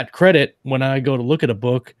with that credit, when I go to look at a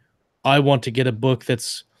book, I want to get a book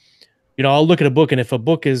that's, you know, I'll look at a book, and if a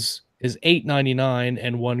book is $8.99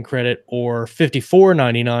 and 1 credit, or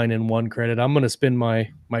 $54.99 and 1 credit, I'm going to spend my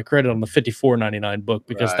credit on the $54.99 book,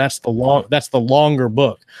 because that's the longer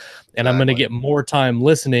book, and I'm going to get more time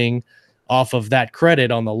listening off of that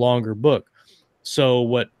credit on the longer book. So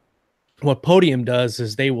what Podium does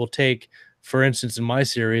is they will take, for instance, in my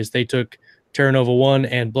series, they took Terra Nova 1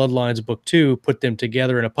 and Bloodlines Book 2, put them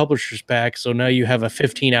together in a publisher's pack. So now you have a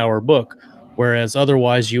 15-hour book, whereas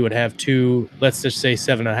otherwise you would have 2, let's just say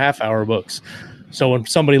 7.5-hour books. So when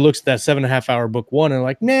somebody looks at that 7.5-hour book 1 and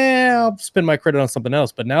like, nah, I'll spend my credit on something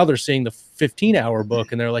else. But now they're seeing the 15-hour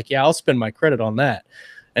book and they're like, yeah, I'll spend my credit on that.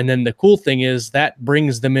 And then the cool thing is that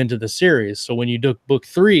brings them into the series. So when you do book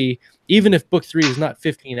 3, even if book 3 is not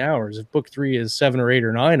 15 hours, if book 3 is 7 or 8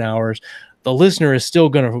 or 9 hours, the listener is still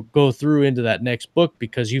going to go through into that next book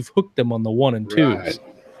because you've hooked them on the 1 and 2s. Right.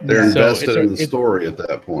 They're invested in the story at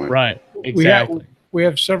that point. Right. Exactly. We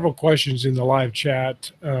have several questions in the live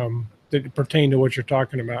chat that pertain to what you're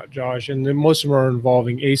talking about, Josh, and then most of them are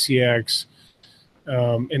involving ACX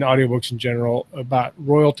and audiobooks in general, about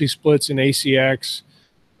royalty splits in ACX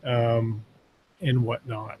and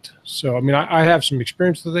whatnot. So, I mean, I have some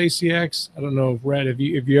experience with ACX. I don't know, Rhett, have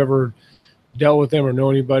you ever dealt with them or know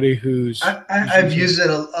anybody who's... I've used it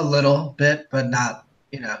a little bit, but not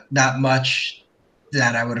much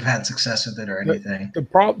that I would have had success with it or anything. The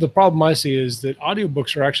problem I see is that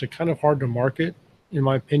audiobooks are actually kind of hard to market, in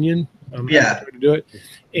my opinion. To do it,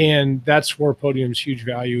 and that's where Podium's huge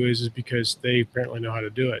value is because they apparently know how to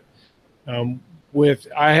do it.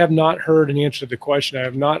 I have not heard an answer to the question. I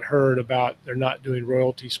have not heard about they're not doing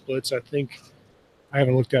royalty splits. I think I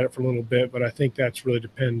haven't looked at it for a little bit, but I think that's really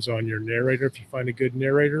depends on your narrator. If you find a good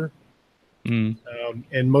narrator, and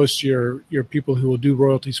most of your people who will do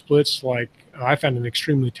royalty splits, like I found an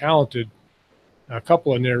extremely talented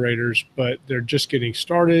couple of narrators, but they're just getting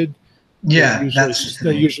started. Yeah,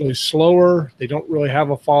 they're usually slower. They don't really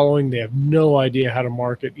have a following. They have no idea how to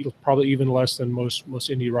market, probably even less than most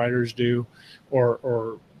indie writers do,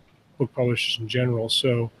 or book publishers in general.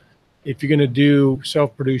 So if you're going to do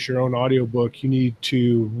self-produce your own audiobook, you need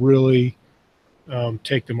to really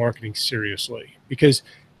take the marketing seriously, because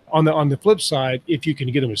on the flip side, if you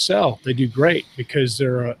can get them to sell, they do great because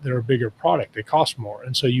they're a bigger product. They cost more,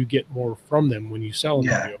 and so you get more from them when you sell an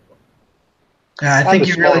audiobook. Yeah, I think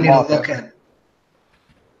you really need to look at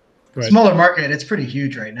smaller market. It's pretty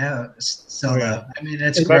huge right now. I mean,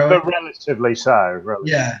 it's growing. But relatively so.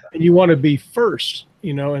 Yeah. And you want to be first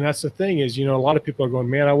you know, and that's the thing is, you know, a lot of people are going,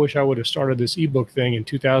 man, I wish I would have started this ebook thing in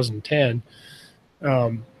 2010.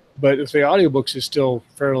 But if the audiobooks is still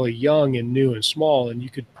fairly young and new and small, and you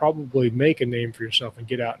could probably make a name for yourself and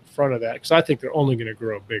get out in front of that, because I think they're only going to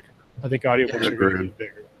grow bigger. I think audiobooks are going to get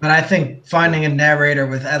bigger. But I think finding a narrator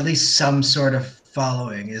with at least some sort of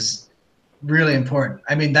following is really important.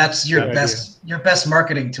 I mean, that's your best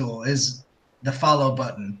marketing tool is the follow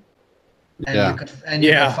button. And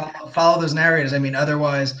you could follow those narrators. I mean,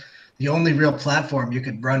 otherwise, the only real platform you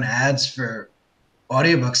could run ads for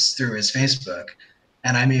audiobooks through is Facebook.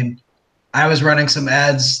 And I mean, I was running some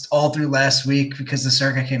ads all through last week because the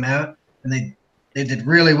Saga came out, and they did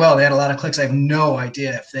really well. They had a lot of clicks. I have no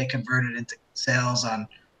idea if they converted into sales on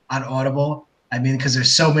Audible. I mean, because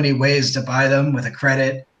there's so many ways to buy them with a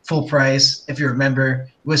credit, full price. If you remember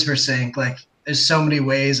Whisper Sync, like there's so many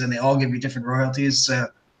ways, and they all give you different royalties. So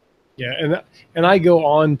yeah, and I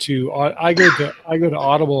go to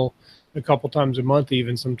Audible a couple times a month,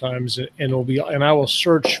 even sometimes, and I will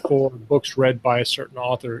search for books read by a certain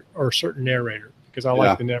author or a certain narrator because I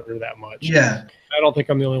like the narrator that much. Yeah, I don't think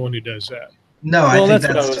I'm the only one who does that. No, I think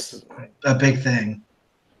that's a big thing.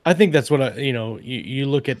 I think that's what you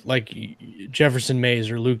look at like Jefferson Mays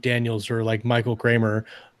or Luke Daniels or like Michael Kramer.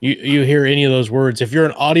 You hear any of those words. If you're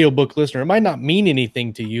an audiobook listener, it might not mean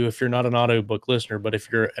anything to you if you're not an audiobook listener. But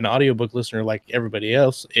if you're an audiobook listener like everybody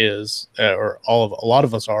else is, or a lot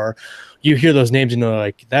of us are, you hear those names and you're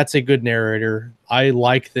like, that's a good narrator. I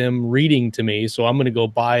like them reading to me, so I'm going to go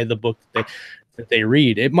buy the book that they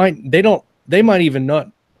read. They might even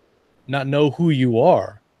not know who you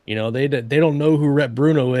are. You know, they don't know who Rhett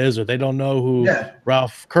Bruno is, or they don't know who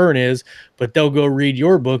Ralph Kern is, but they'll go read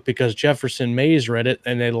your book because Jefferson Mays read it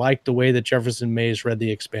and they like the way that Jefferson Mays read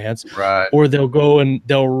The Expanse. Right. Or they'll go and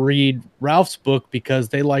they'll read Ralph's book because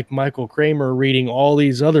they like Michael Kramer reading all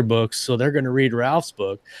these other books, so they're going to read Ralph's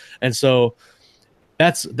book. And so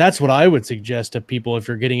that's what I would suggest to people if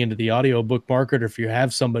you're getting into the audiobook market, or if you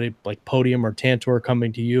have somebody like Podium or Tantor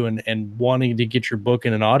coming to you and wanting to get your book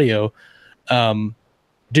in an audio.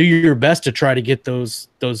 Do your best to try to get those.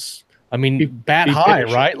 I mean, bat high,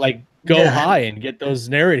 right? Like go high and get those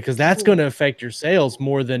narrators, because that's going to affect your sales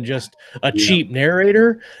more than just a cheap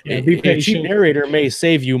narrator. A cheap narrator may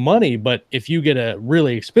save you money, but if you get a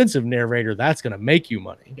really expensive narrator, that's going to make you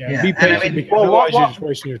money. Yeah. Be patient, because otherwise you're just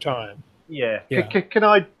wasting your time. Yeah. Can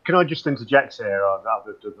I just interject here? I'll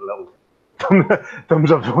just do a little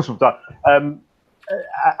thumbs up sometime.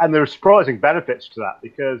 And there are surprising benefits to that,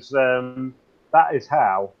 because that is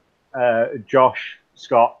how Josh,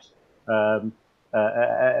 Scott,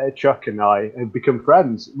 Chuck, and I have become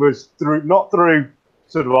friends. Was not through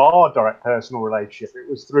sort of our direct personal relationship. It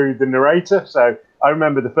was through the narrator. So I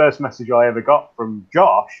remember the first message I ever got from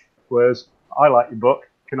Josh was, "I like your book.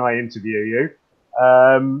 Can I interview you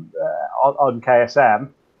on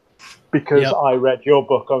KSM?" Because I read your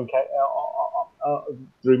book on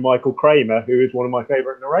through Michael Kramer, who is one of my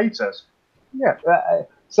favorite narrators.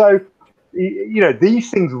 So. You know, these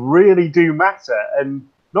things really do matter, and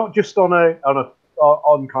not just on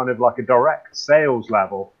kind of like a direct sales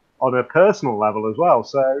level, on a personal level as well.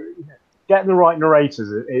 So getting the right narrators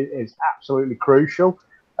is absolutely crucial.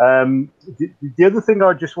 The other thing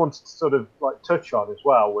I just wanted to sort of like touch on as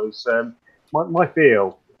well was my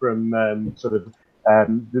feel from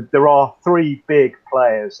there are three big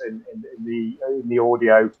players in the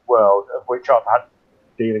audio world, of which I've had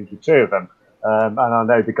dealings with two of them. And I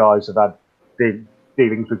know the guys have had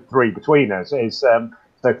dealings with three between us. So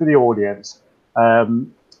for the audience,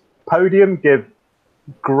 Podium give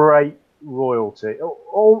great royalty.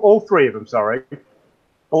 All three of them, sorry.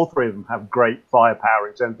 All three of them have great firepower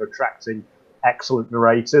in terms of attracting excellent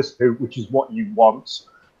narrators, which is what you want.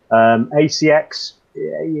 ACX,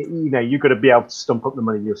 you've got to be able to stump up the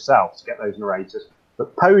money yourself to get those narrators.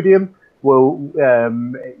 But Podium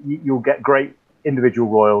you'll get great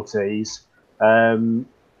individual royalties.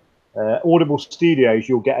 Audible Studios,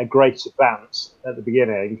 you'll get a great advance at the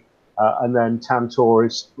beginning, and then Tantor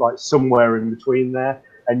is like somewhere in between there,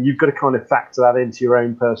 and you've got to kind of factor that into your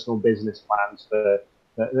own personal business plans for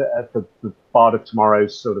the Bard of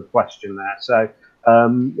Tomorrow's sort of question there. So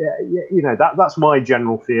that's my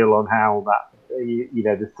general feel on how that the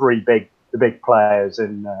big players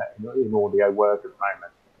in audio work at the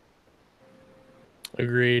moment.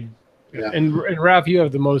 Agreed. Yeah. And Ralph, you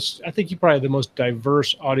have I think you probably have the most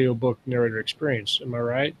diverse audiobook narrator experience. Am I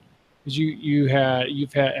right? Because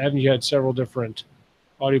haven't you had several different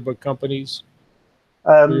audiobook companies?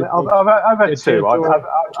 I've had two.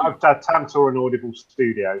 I've had Tantor and Audible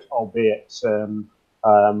Studios, albeit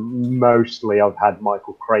mostly I've had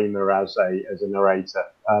Michael Kramer as a narrator.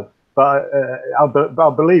 but I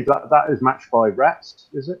believe that is matched by Rhett,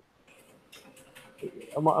 is it?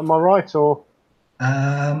 Am I right, or?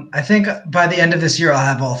 I think by the end of this year, I'll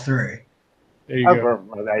have all 3. There you go.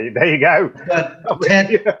 Well, there you go.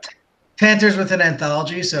 But Tanter's with an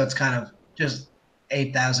anthology, so it's kind of just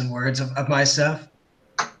 8,000 words of my stuff.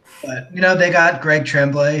 But, they got Greg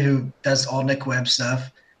Tremblay, who does all Nick Webb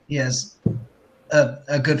stuff. He has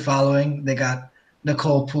a good following. They got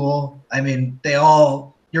Nicole Poole. I mean,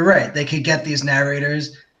 you're right. They could get these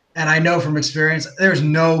narrators. And I know from experience, there's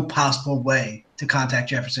no possible way to contact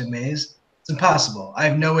Jefferson Mays. It's impossible. I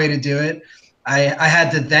have no way to do it. I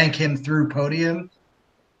had to thank him through Podium.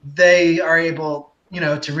 They are able,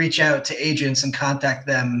 to reach out to agents and contact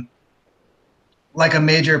them like a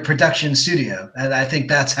major production studio. And I think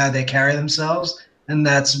that's how they carry themselves. And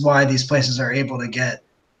that's why these places are able to get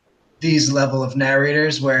these level of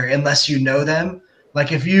narrators where, unless you know them,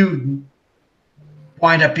 like if you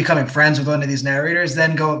wind up becoming friends with one of these narrators,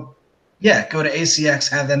 then go to ACX,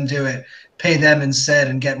 have them do it, pay them instead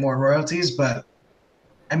and get more royalties. But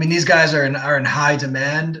I mean, these guys are in high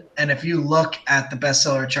demand. And if you look at the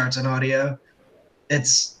bestseller charts on audio,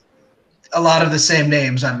 it's a lot of the same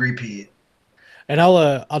names on repeat. And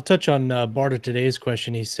I'll touch on Barta today's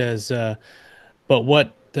question. He says, but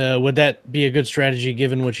what would that be a good strategy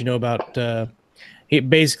given what you know about?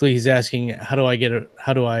 He's asking, how do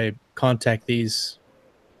I contact these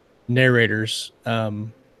narrators?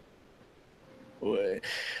 So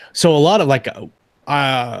a lot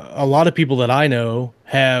of people that I know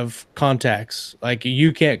have contacts. Like,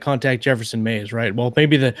 you can't contact Jefferson Mays, right? Well,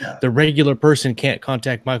 maybe the regular person can't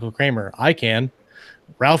contact Michael Kramer. I can.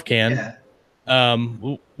 Ralph can. Yeah.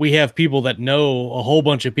 We have people that know a whole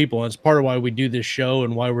bunch of people, and it's part of why we do this show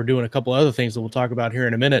and why we're doing a couple other things that we'll talk about here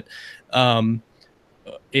in a minute.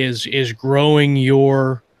 Is growing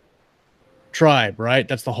your tribe, right?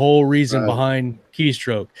 That's the whole reason behind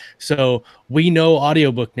Keystroke. So we know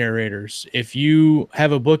audiobook narrators. If you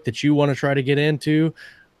have a book that you want to try to get into,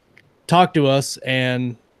 talk to us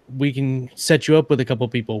and we can set you up with a couple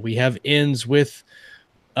people. We have ins with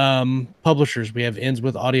publishers. We have ins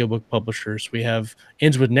with audiobook publishers. We have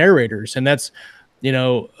ins with narrators. And that's,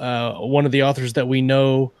 one of the authors that we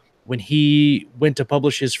know, when he went to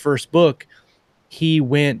publish his first book, he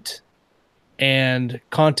went and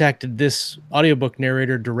contacted this audiobook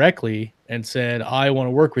narrator directly and said, I want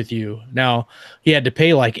to work with you. Now, he had to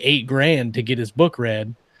pay like $8,000 to get his book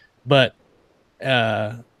read, but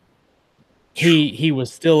he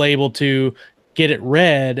was still able to get it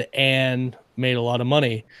read and made a lot of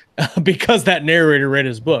money because that narrator read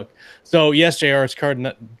his book. So yes, JR, it's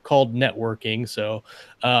called networking. So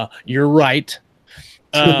you're right.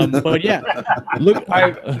 But yeah, look,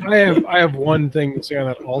 I have one thing to say on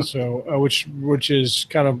that also, which is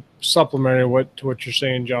kind of supplementary to what you're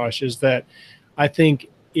saying, Josh, is that I think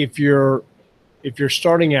if you're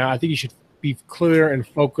starting out, I think you should be clear and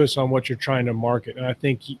focus on what you're trying to market. And I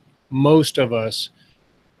think most of us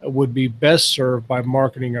would be best served by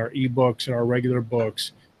marketing our ebooks and our regular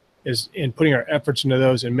books, and putting our efforts into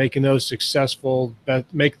those and making those successful,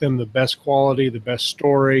 make them the best quality, the best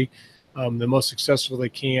story, the most successful they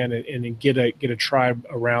can, and get a tribe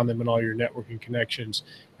around them and all your networking connections.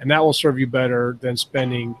 And that will serve you better than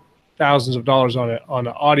spending thousands of dollars on an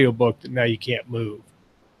audiobook that now you can't move.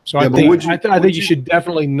 So I think you should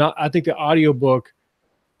definitely not. I think the audiobook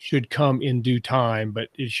should come in due time, but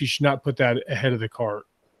you should not put that ahead of the cart.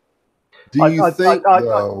 Do you think,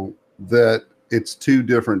 though, that it's two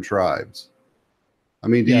different tribes? I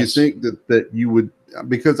mean, do you think that you would,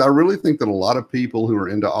 because I really think that a lot of people who are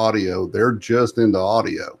into audio, they're just into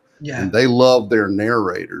audio. Yeah. And they love their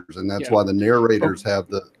narrators, and that's why the narrators have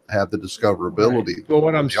the discoverability. Right. But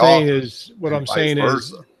what I'm saying is,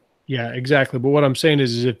 yeah, exactly. But what I'm saying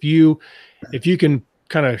is if you can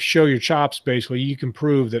kind of show your chops, basically, you can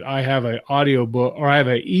prove that I have an audio book or I have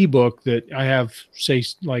an ebook that I have, say,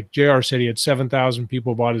 like JR said, he had 7,000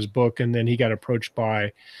 people bought his book, and then he got approached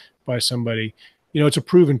by somebody. It's a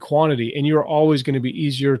proven quantity, and you're always going to be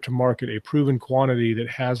easier to market a proven quantity that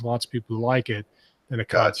has lots of people who like it than a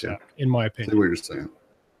concept, in my opinion. See what you're saying.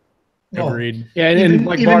 Agreed. Yeah, and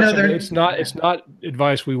like Bart said, it's not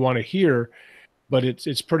advice we want to hear, but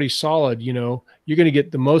it's pretty solid. You're going to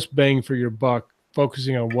get the most bang for your buck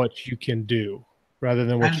focusing on what you can do rather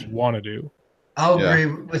than what you want to do. I'll agree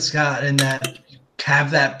with Scott in that.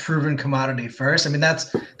 Have that proven commodity first. I mean,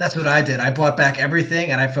 that's what I did. I bought back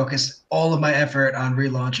everything and I focused all of my effort on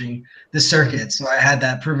relaunching the circuit. So I had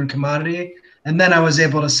that proven commodity, and then I was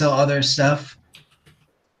able to sell other stuff.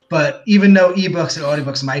 But even though ebooks and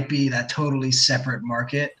audiobooks might be that totally separate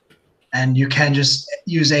market, and you can just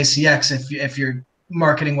use ACX if you're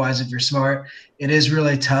marketing wise, if you're smart, it is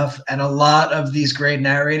really tough. And a lot of these great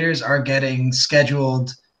narrators are getting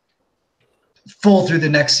scheduled full through the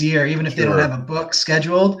next year, even if they don't have a book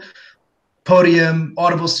scheduled. Podium,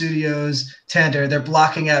 Audible Studios, Tantor, they're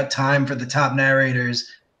blocking out time for the top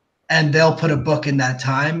narrators, and they'll put a book in that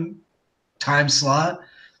time slot,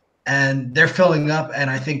 and they're filling up, and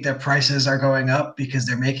I think their prices are going up because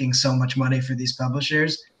they're making so much money for these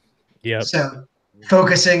publishers. Yeah. So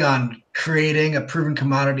focusing on creating a proven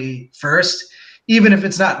commodity first, even if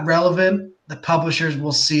it's not relevant, the publishers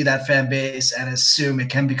will see that fan base and assume it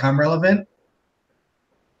can become relevant.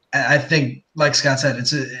 I think, like Scott said,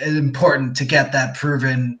 it's important to get that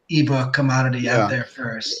proven ebook commodity out there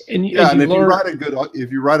first. And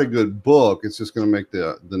if you write a good book, it's just going to make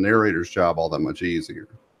the narrator's job all that much easier.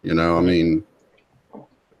 You know, I mean,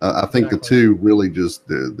 I think the two really just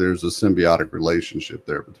there's a symbiotic relationship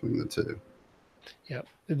there between the two. Yeah,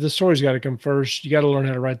 the story's got to come first. You got to learn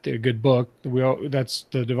how to write a good book. That's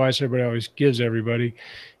the advice everybody always gives everybody.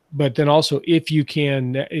 But then also, if you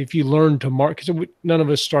learn to market, because none of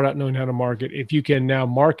us start out knowing how to market. If you can now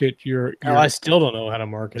market your I still don't know how to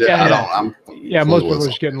market. Most people are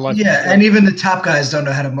just getting lucky. Yeah, and even the top guys don't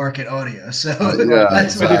know how to market audio. So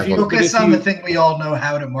that's exactly. Focus on the thing we all know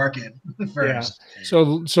how to market first. Yeah. So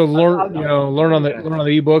learn on the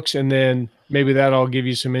ebooks, and then maybe that'll give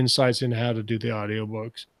you some insights into how to do the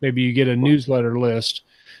audiobooks. Maybe you get a newsletter list,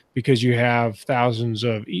 because you have thousands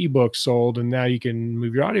of ebooks sold, and now you can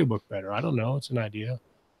move your audiobook better. I don't know. It's an idea.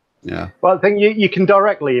 Yeah. Well, I think you can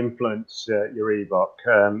directly influence your ebook.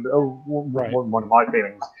 One of my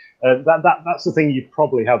feelings. That's the thing you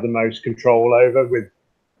probably have the most control over, with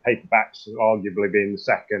paperbacks arguably being the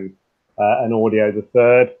second and audio the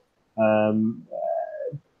third.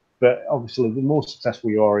 But obviously, the more successful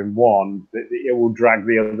you are in one, it will drag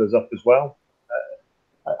the others up as well.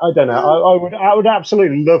 I don't know. I would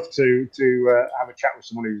absolutely love to have a chat with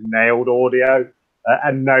someone who's nailed audio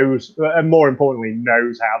and knows, and more importantly,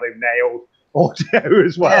 knows how they've nailed audio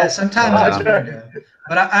as well. Yeah, sometimes it's weird.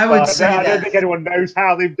 But I would say I don't think anyone knows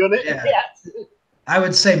how they've done it yet. I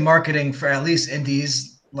would say marketing for at least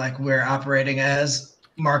indies, like we're operating as,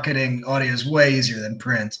 marketing audio is way easier than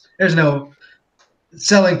print. There's no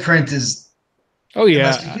selling print is. Oh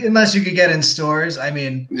yeah, unless you could get in stores. I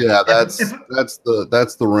mean, yeah, that's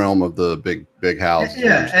the realm of the big houses.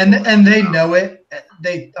 Yeah, and they know it.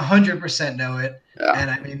 They 100% know it. Yeah.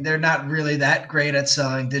 And I mean, they're not really that great at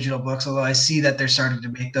selling digital books, although I see that they're starting to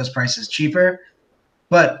make those prices cheaper.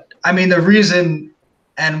 But I mean, the reason,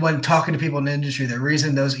 and when talking to people in the industry, the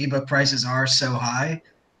reason those ebook prices are so high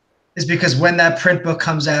is because when that print book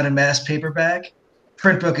comes out in mass paperback,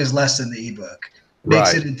 print book is less than the ebook.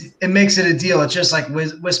 It makes it a deal. It's just like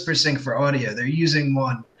Whisper Sync for audio. They're using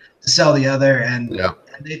one to sell the other, and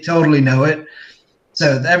they totally know it.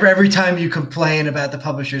 So every time you complain about the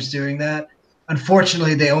publishers doing that,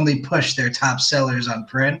 unfortunately, they only push their top sellers on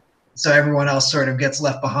print. So everyone else sort of gets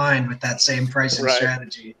left behind with that same pricing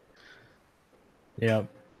strategy. Yeah.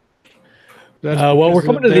 Well, we're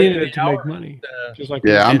coming to the end of the hour. Make money. Just like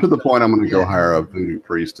I'm to the point I'm going to go hire a voodoo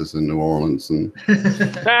priestess in New Orleans. And hey,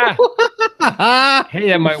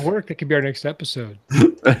 that might work. That could be our next episode.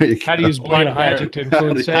 How to use black magic to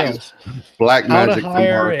influence sales. Black magic for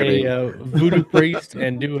marketing. Hire a voodoo priest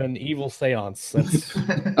and do an evil seance. That's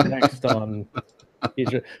next on. He's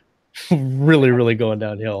really, really going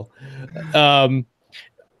downhill.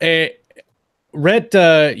 Rhett,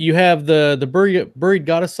 you have the Buried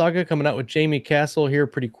Goddess Saga coming out with Jamie Castle here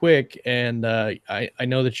pretty quick, and I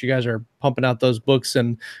know that you guys are pumping out those books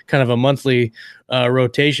in kind of a monthly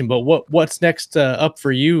rotation. But what's next up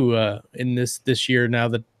for you in this year, now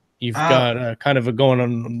that you've got kind of going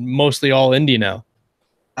on mostly all indie now?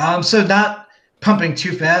 So not pumping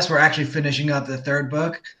too fast. We're actually finishing up the third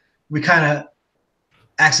book. We kind of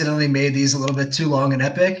accidentally made these a little bit too long and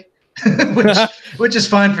epic. which is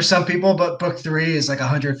fine for some people, but book 3 is like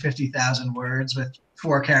 150,000 words with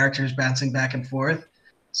 4 characters bouncing back and forth.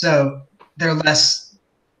 So they're less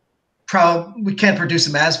we can't produce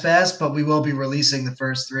them as fast, but we will be releasing the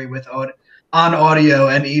first 3 on audio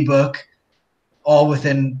and ebook all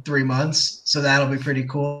within 3 months. So that'll be pretty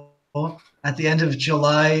cool. At the end of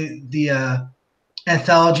July, the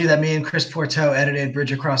anthology that me and Chris Porteau edited,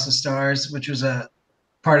 Bridge Across the Stars, which was a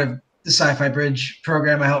part of the Sci-Fi Bridge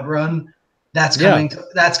program I helped run, that's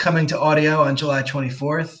coming to audio on July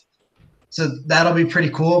 24th. So that'll be pretty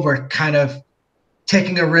cool. We're kind of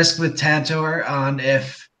taking a risk with Tantor on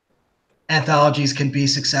if anthologies can be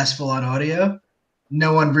successful on audio.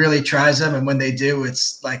 No one really tries them, and when they do,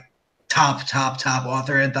 it's like top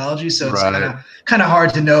author anthology. So it's kind of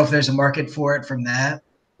hard to know if there's a market for it from that.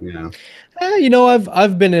 Yeah. You know,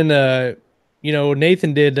 I've been in you know,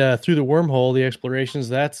 Nathan did Through the Wormhole, the explorations.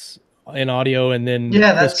 That's in audio, and then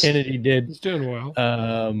Chris Kennedy did. He's doing well.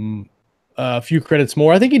 A few credits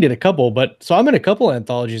more. I think he did a couple, but so I'm in a couple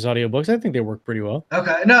anthologies audiobooks. I think they work pretty well.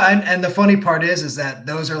 Okay. No, and the funny part is that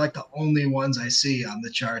those are like the only ones I see on the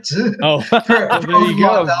charts. Oh, for there you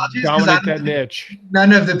go. Dominate that niche.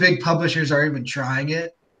 None of the big publishers are even trying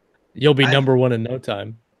it. You'll be number one in no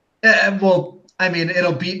time. Well, I mean,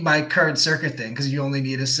 it'll beat my current circuit thing because you only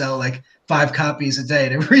need to sell like 5 copies a day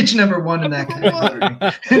to reach number 1 in that category.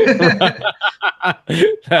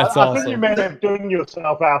 That's awesome. I think you may have done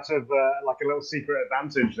yourself out of like a little secret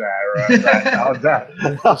advantage there. I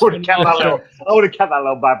would have kept that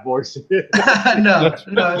little bad boy. No,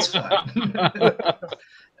 it's fine.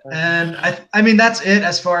 And I mean, that's it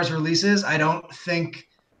as far as releases. I don't think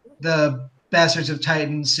the Bastards of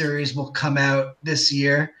Titan series will come out this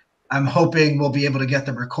year. I'm hoping we'll be able to get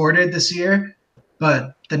them recorded this year,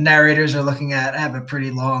 but the narrators are looking at have a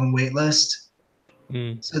pretty long wait list.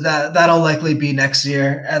 So that'll likely be next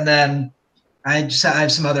year. And then I have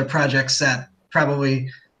some other projects that probably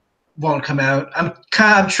won't come out. I'm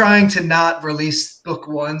trying to not release book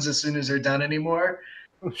 1s as soon as they're done anymore.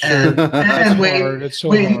 And wait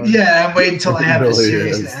until I have the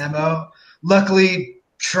series and ammo. Luckily,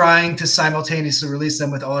 trying to simultaneously release them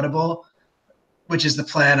with Audible, which is the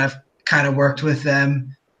plan. I've kind of worked with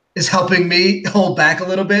them, is helping me hold back a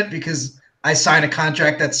little bit because I signed a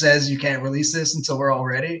contract that says you can't release this until we're all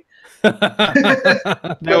ready. Otherwise,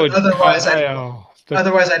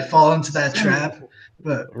 I'd fall into that trap.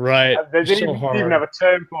 But right, there's even have a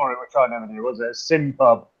term for it, which I never knew. Was it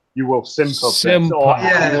simpub? You will simpub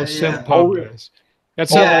this.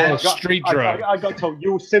 That's a street drug. I got told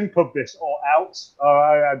you will simpub this or out.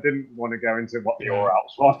 I didn't want to go into what the or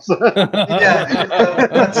outs was.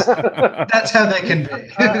 That's how they can be.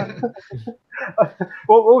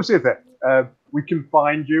 Well, also that we can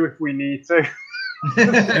find you if we need to.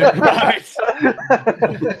 Right.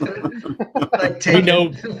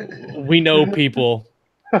 We know people.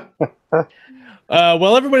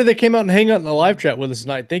 Well, everybody that came out and hang out in the live chat with us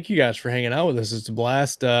tonight, thank you guys for hanging out with us. It's a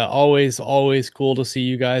blast. Always cool to see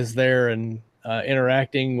you guys there and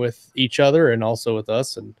interacting with each other and also with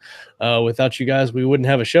us. And without you guys, we wouldn't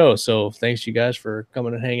have a show. So thanks you guys for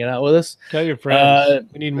coming and hanging out with us. Tell your friends.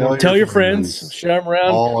 We need more. Tell your friends. Share them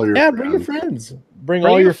around. Bring your friends. Bring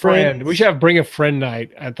all your friends. We should have bring a friend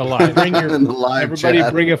night at the live. Everybody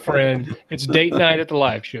chat. Bring a friend. It's date night at the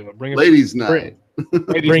live show. Bring a ladies' night.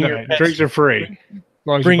 Ladies' night. Drinks are free.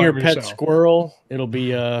 Bring your pet squirrel. It'll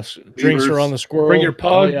be drinks are on the squirrel. Bring your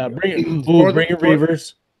pug. Oh, yeah. Bring your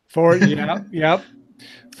reavers. Yep.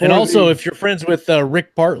 And also, if you're friends with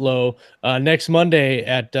Rick Bartlow, next Monday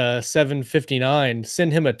at 7:59,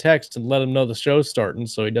 send him a text and let him know the show's starting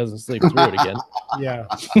so he doesn't sleep through it again. Yeah.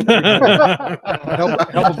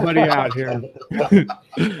 help a buddy out here.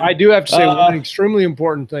 I do have to say one extremely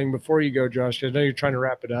important thing before you go, Josh. I know you're trying to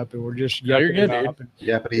wrap it up, and we're just you're good,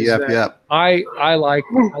 yappity yap. I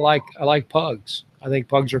like pugs. I think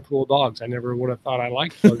pugs are cool dogs. I never would have thought I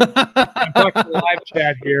liked pugs. I talked to the live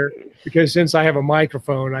chat here because since I have a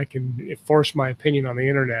microphone, I can force my opinion on the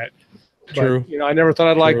internet. True. But, I never thought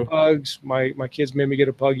I'd like pugs. My kids made me get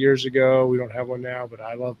a pug years ago. We don't have one now, but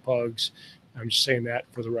I love pugs. I'm just saying that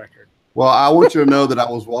for the record. Well, I want you to know that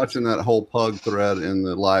I was watching that whole pug thread in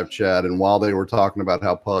the live chat, and while they were talking about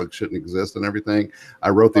how pugs shouldn't exist and everything, I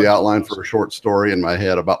wrote the outline for a short story in my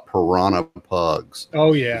head about piranha pugs.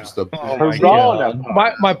 Oh, yeah.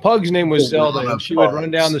 My pug's name was Zelda, and she would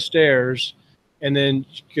run down the stairs, and then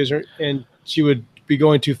she would be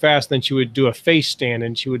going too fast, then she would do a face stand,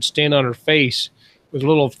 and she would stand on her face with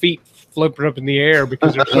little feet flipping up in the air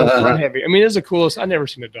because they're so front heavy. I mean, it's the coolest. I've never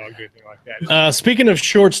seen a dog do anything like that. Speaking of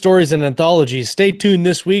short stories and anthologies, stay tuned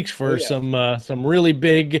this week for some really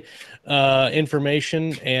big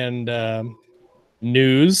information and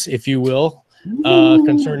news, if you will,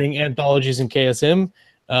 concerning anthologies and KSM.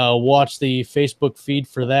 Watch the Facebook feed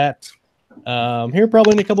for that here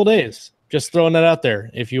probably in a couple days. Just throwing that out there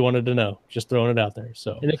if you wanted to know. Just throwing it out there.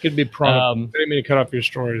 So, and it could be piranha. I didn't mean to cut off your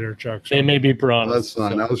story there, Chuck. It may be piranha. That's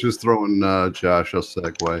fine. So. I was just throwing Josh a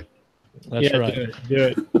segue. That's right. Do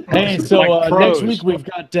it. Hey, so next week we've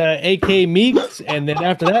got AK Meeks, and then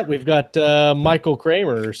after that we've got Michael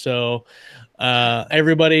Kramer. So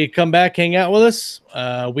everybody come back, hang out with us.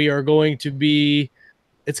 We are going to be.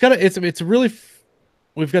 It's really.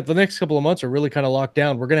 We've got the next couple of months are really kind of locked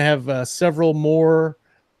down. We're going to have several more.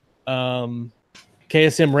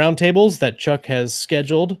 KSM roundtables that Chuck has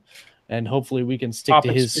scheduled, and hopefully we can stick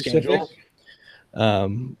to his schedule.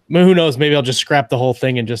 Who knows? Maybe I'll just scrap the whole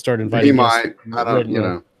thing and just start inviting. He might. I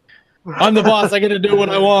don't. I'm the boss. I get to do what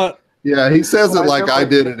I want. Yeah, he says it like I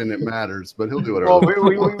did it and it matters, but he'll do it. Well,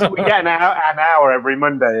 we get an hour every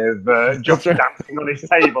Monday of Josh dancing on his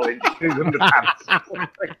table in his underpants.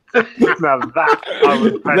 Now that I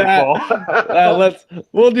was paid for.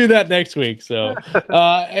 We'll do that next week. So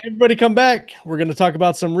everybody come back. We're going to talk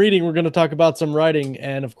about some reading. We're going to talk about some writing,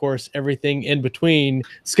 and of course everything in between.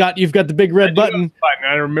 Scott, you've got the big red button.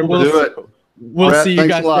 I remember. Do it. We'll Rhett, see you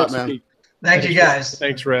thanks guys a lot, next man. week. Thank you guys.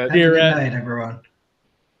 Thanks, Rhett. Have a good night, everyone.